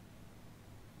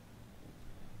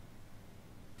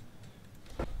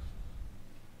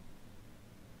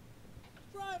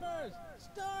 Drivers,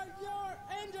 start your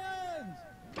engines!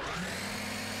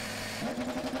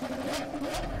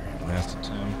 Last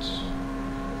attempt.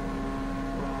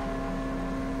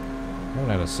 I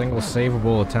haven't had a single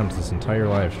savable attempt this entire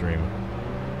live stream.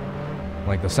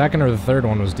 Like, the second or the third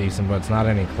one was decent, but it's not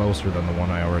any closer than the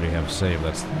one I already have saved.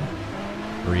 That's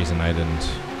the reason I didn't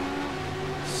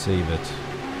save it.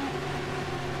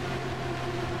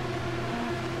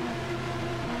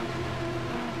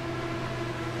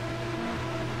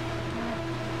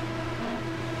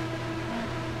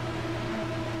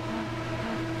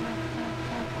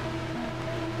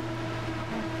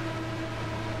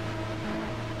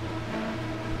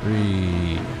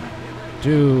 Three,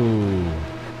 two,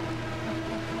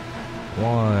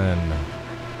 one,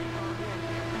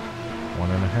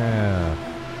 1.5,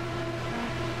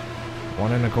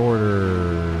 1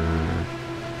 1/4,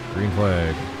 green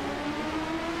flag.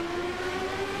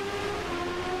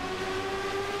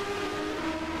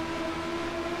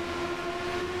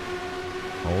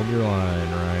 Hold your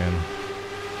line, Ryan.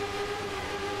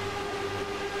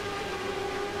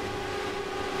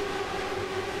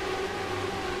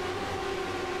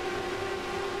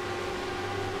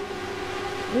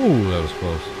 Ooh, that was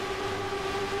close.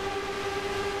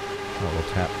 A little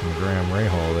tap from Graham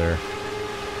Rahal there.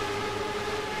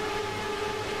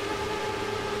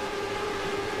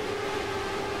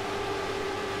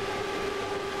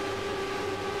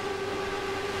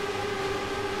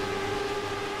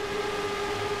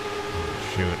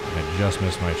 Shoot, I just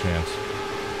missed my chance.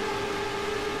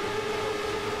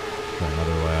 Try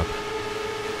another lap.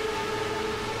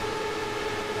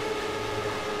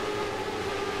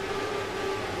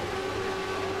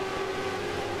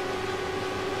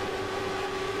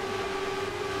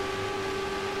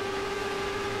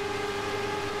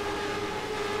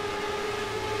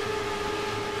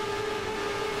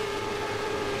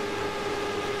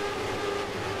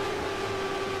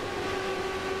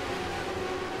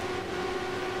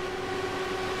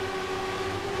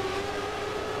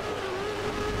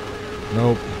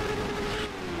 Nope.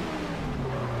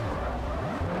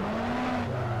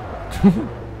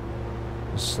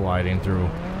 Sliding through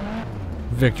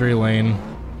victory lane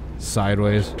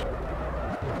sideways.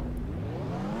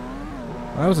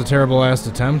 That was a terrible last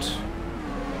attempt.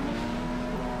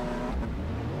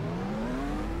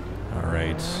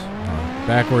 Alright.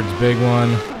 Backwards big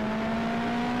one.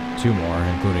 2 more,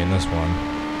 including this one.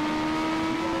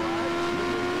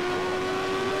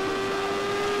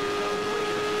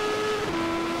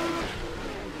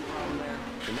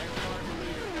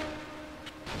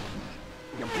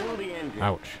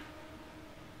 Ouch.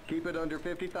 Keep it under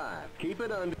 55. Keep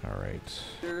it under Alright.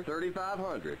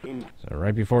 3,500. So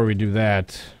right before we do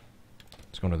that,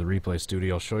 let's go into the replay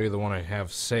studio. I'll show you the one I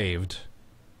have saved.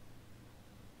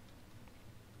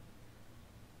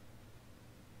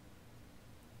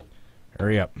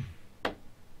 Hurry up.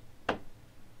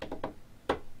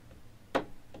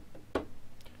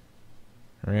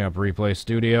 Hurry up, replay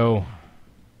studio.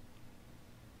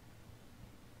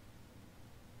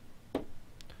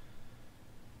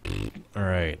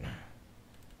 Alright.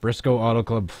 Briscoe Auto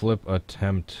Club Flip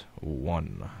Attempt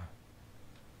 1.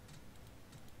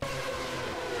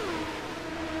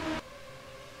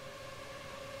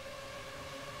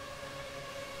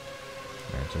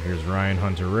 Alright, so here's Ryan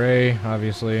Hunter Ray,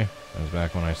 obviously. That was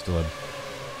back when I still had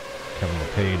Kevin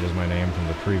LePage as my name from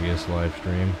the previous live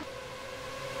stream.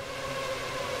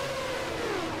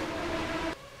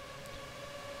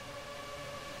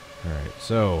 Alright,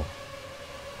 so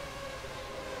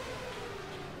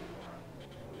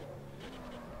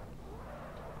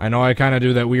I know I kind of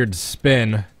do that weird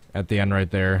spin at the end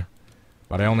right there,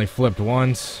 but I only flipped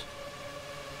once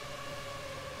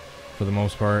for the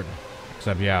most part.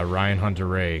 Except, yeah, Ryan Hunter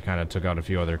Ray kind of took out a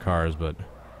few other cars, but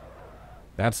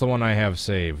that's the one I have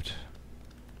saved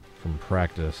from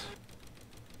practice.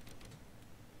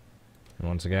 And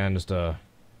once again, just a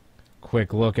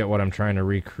quick look at what I'm trying to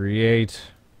recreate.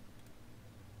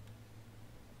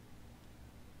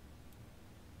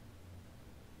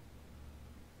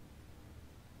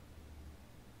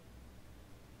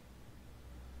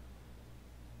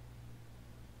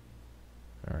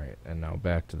 And now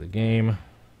back to the game.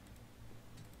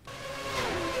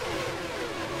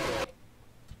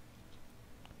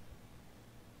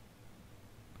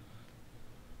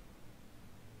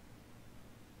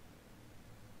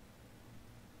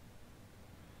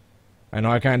 I know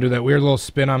I kind of do that weird little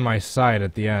spin on my side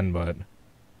at the end, but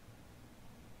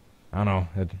I don't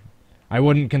know. I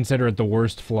wouldn't consider it the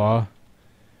worst flaw.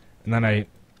 And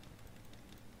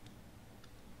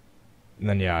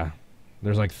then yeah,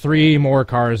 there's like 3 more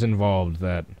cars involved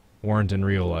that weren't in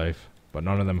real life, but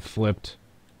none of them flipped.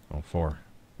 Oh, 4.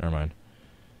 Never mind.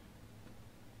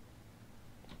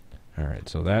 Alright,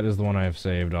 so that is the one I have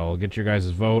saved. I'll get your guys'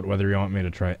 vote whether you want me to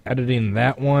try editing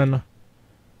that one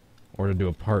or to do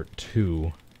a part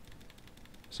 2.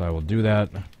 So I will do that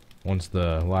once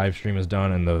the live stream is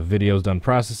done and the video's done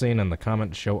processing and the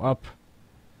comments show up.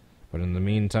 But in the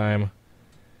meantime,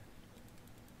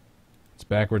 it's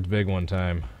backwards big one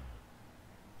time.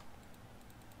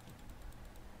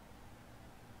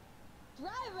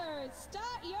 Drivers,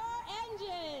 start your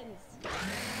engines!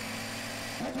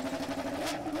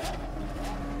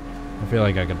 I feel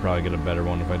like I could probably get a better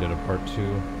one if I did a part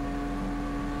 2.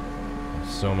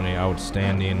 So many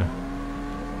outstanding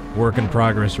work in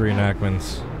progress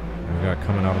reenactments I've got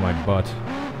coming out of my butt.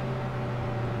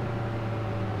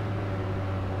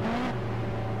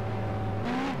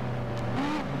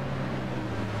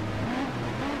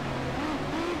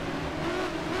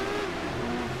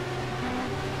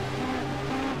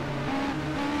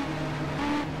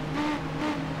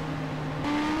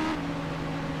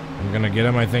 I'm gonna get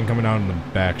him, I think, coming down in the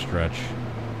backstretch.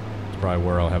 It's probably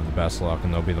where I'll have the best luck,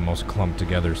 and they'll be the most clumped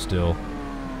together still.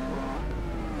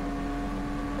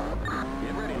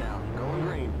 Get ready now. Going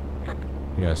green.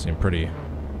 You guys seem pretty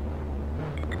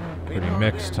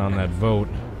mixed on that vote.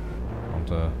 I'll have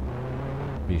to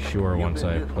be sure once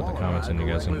I put the comments in. You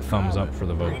guys can thumbs up for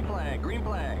the vote. Green flag. Green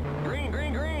flag. Green,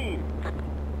 green, green.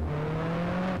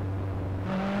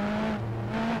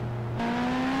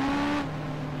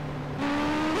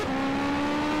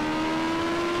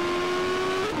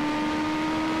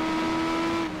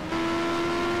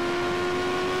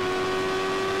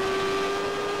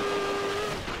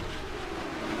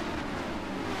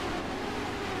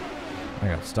 I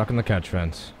got stuck in the catch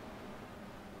fence.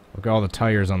 Look at all the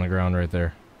tires on the ground right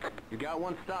there. You got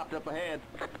one stopped up ahead.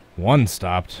 One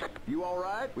stopped. You all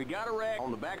right? We got a wreck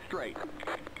on the back straight.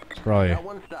 It's probably Got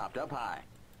one stopped up high.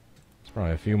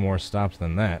 a few more stops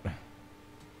than that.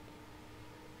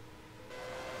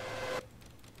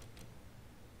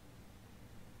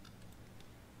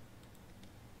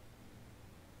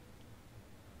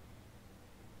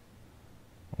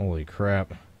 Holy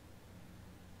crap.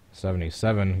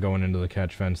 77 going into the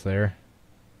catch fence there.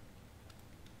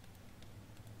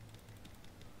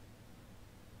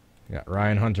 Got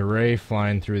Ryan Hunter Ray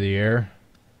flying through the air.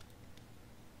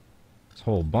 There's a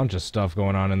whole bunch of stuff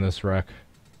going on in this wreck.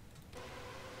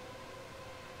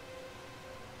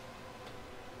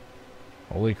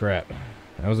 Holy crap.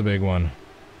 That was a big one.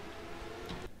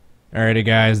 Alrighty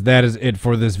guys, that is it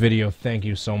for this video. Thank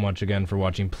you so much again for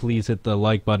watching. Please hit the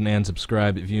like button and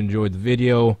subscribe if you enjoyed the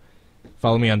video.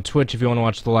 Follow me on Twitch if you want to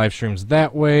watch the live streams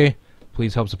that way.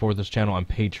 Please help support this channel on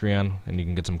Patreon, and you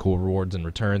can get some cool rewards in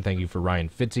return. Thank you for Ryan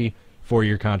Fitzy for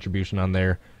your contribution on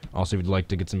there. Also, if you'd like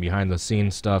to get some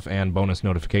behind-the-scenes stuff and bonus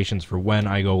notifications for when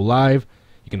I go live,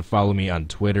 you can follow me on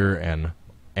Twitter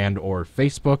and or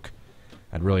Facebook.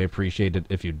 I'd really appreciate it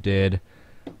if you did.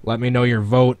 Let me know your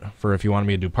vote for if you want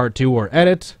me to do part 2 or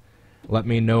edit. Let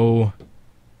me know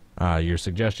your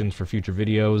suggestions for future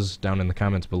videos down in the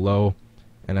comments below.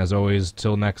 And as always,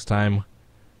 till next time,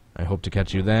 I hope to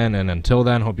catch you then. And until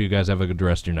then, hope you guys have a good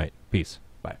rest of your night. Peace.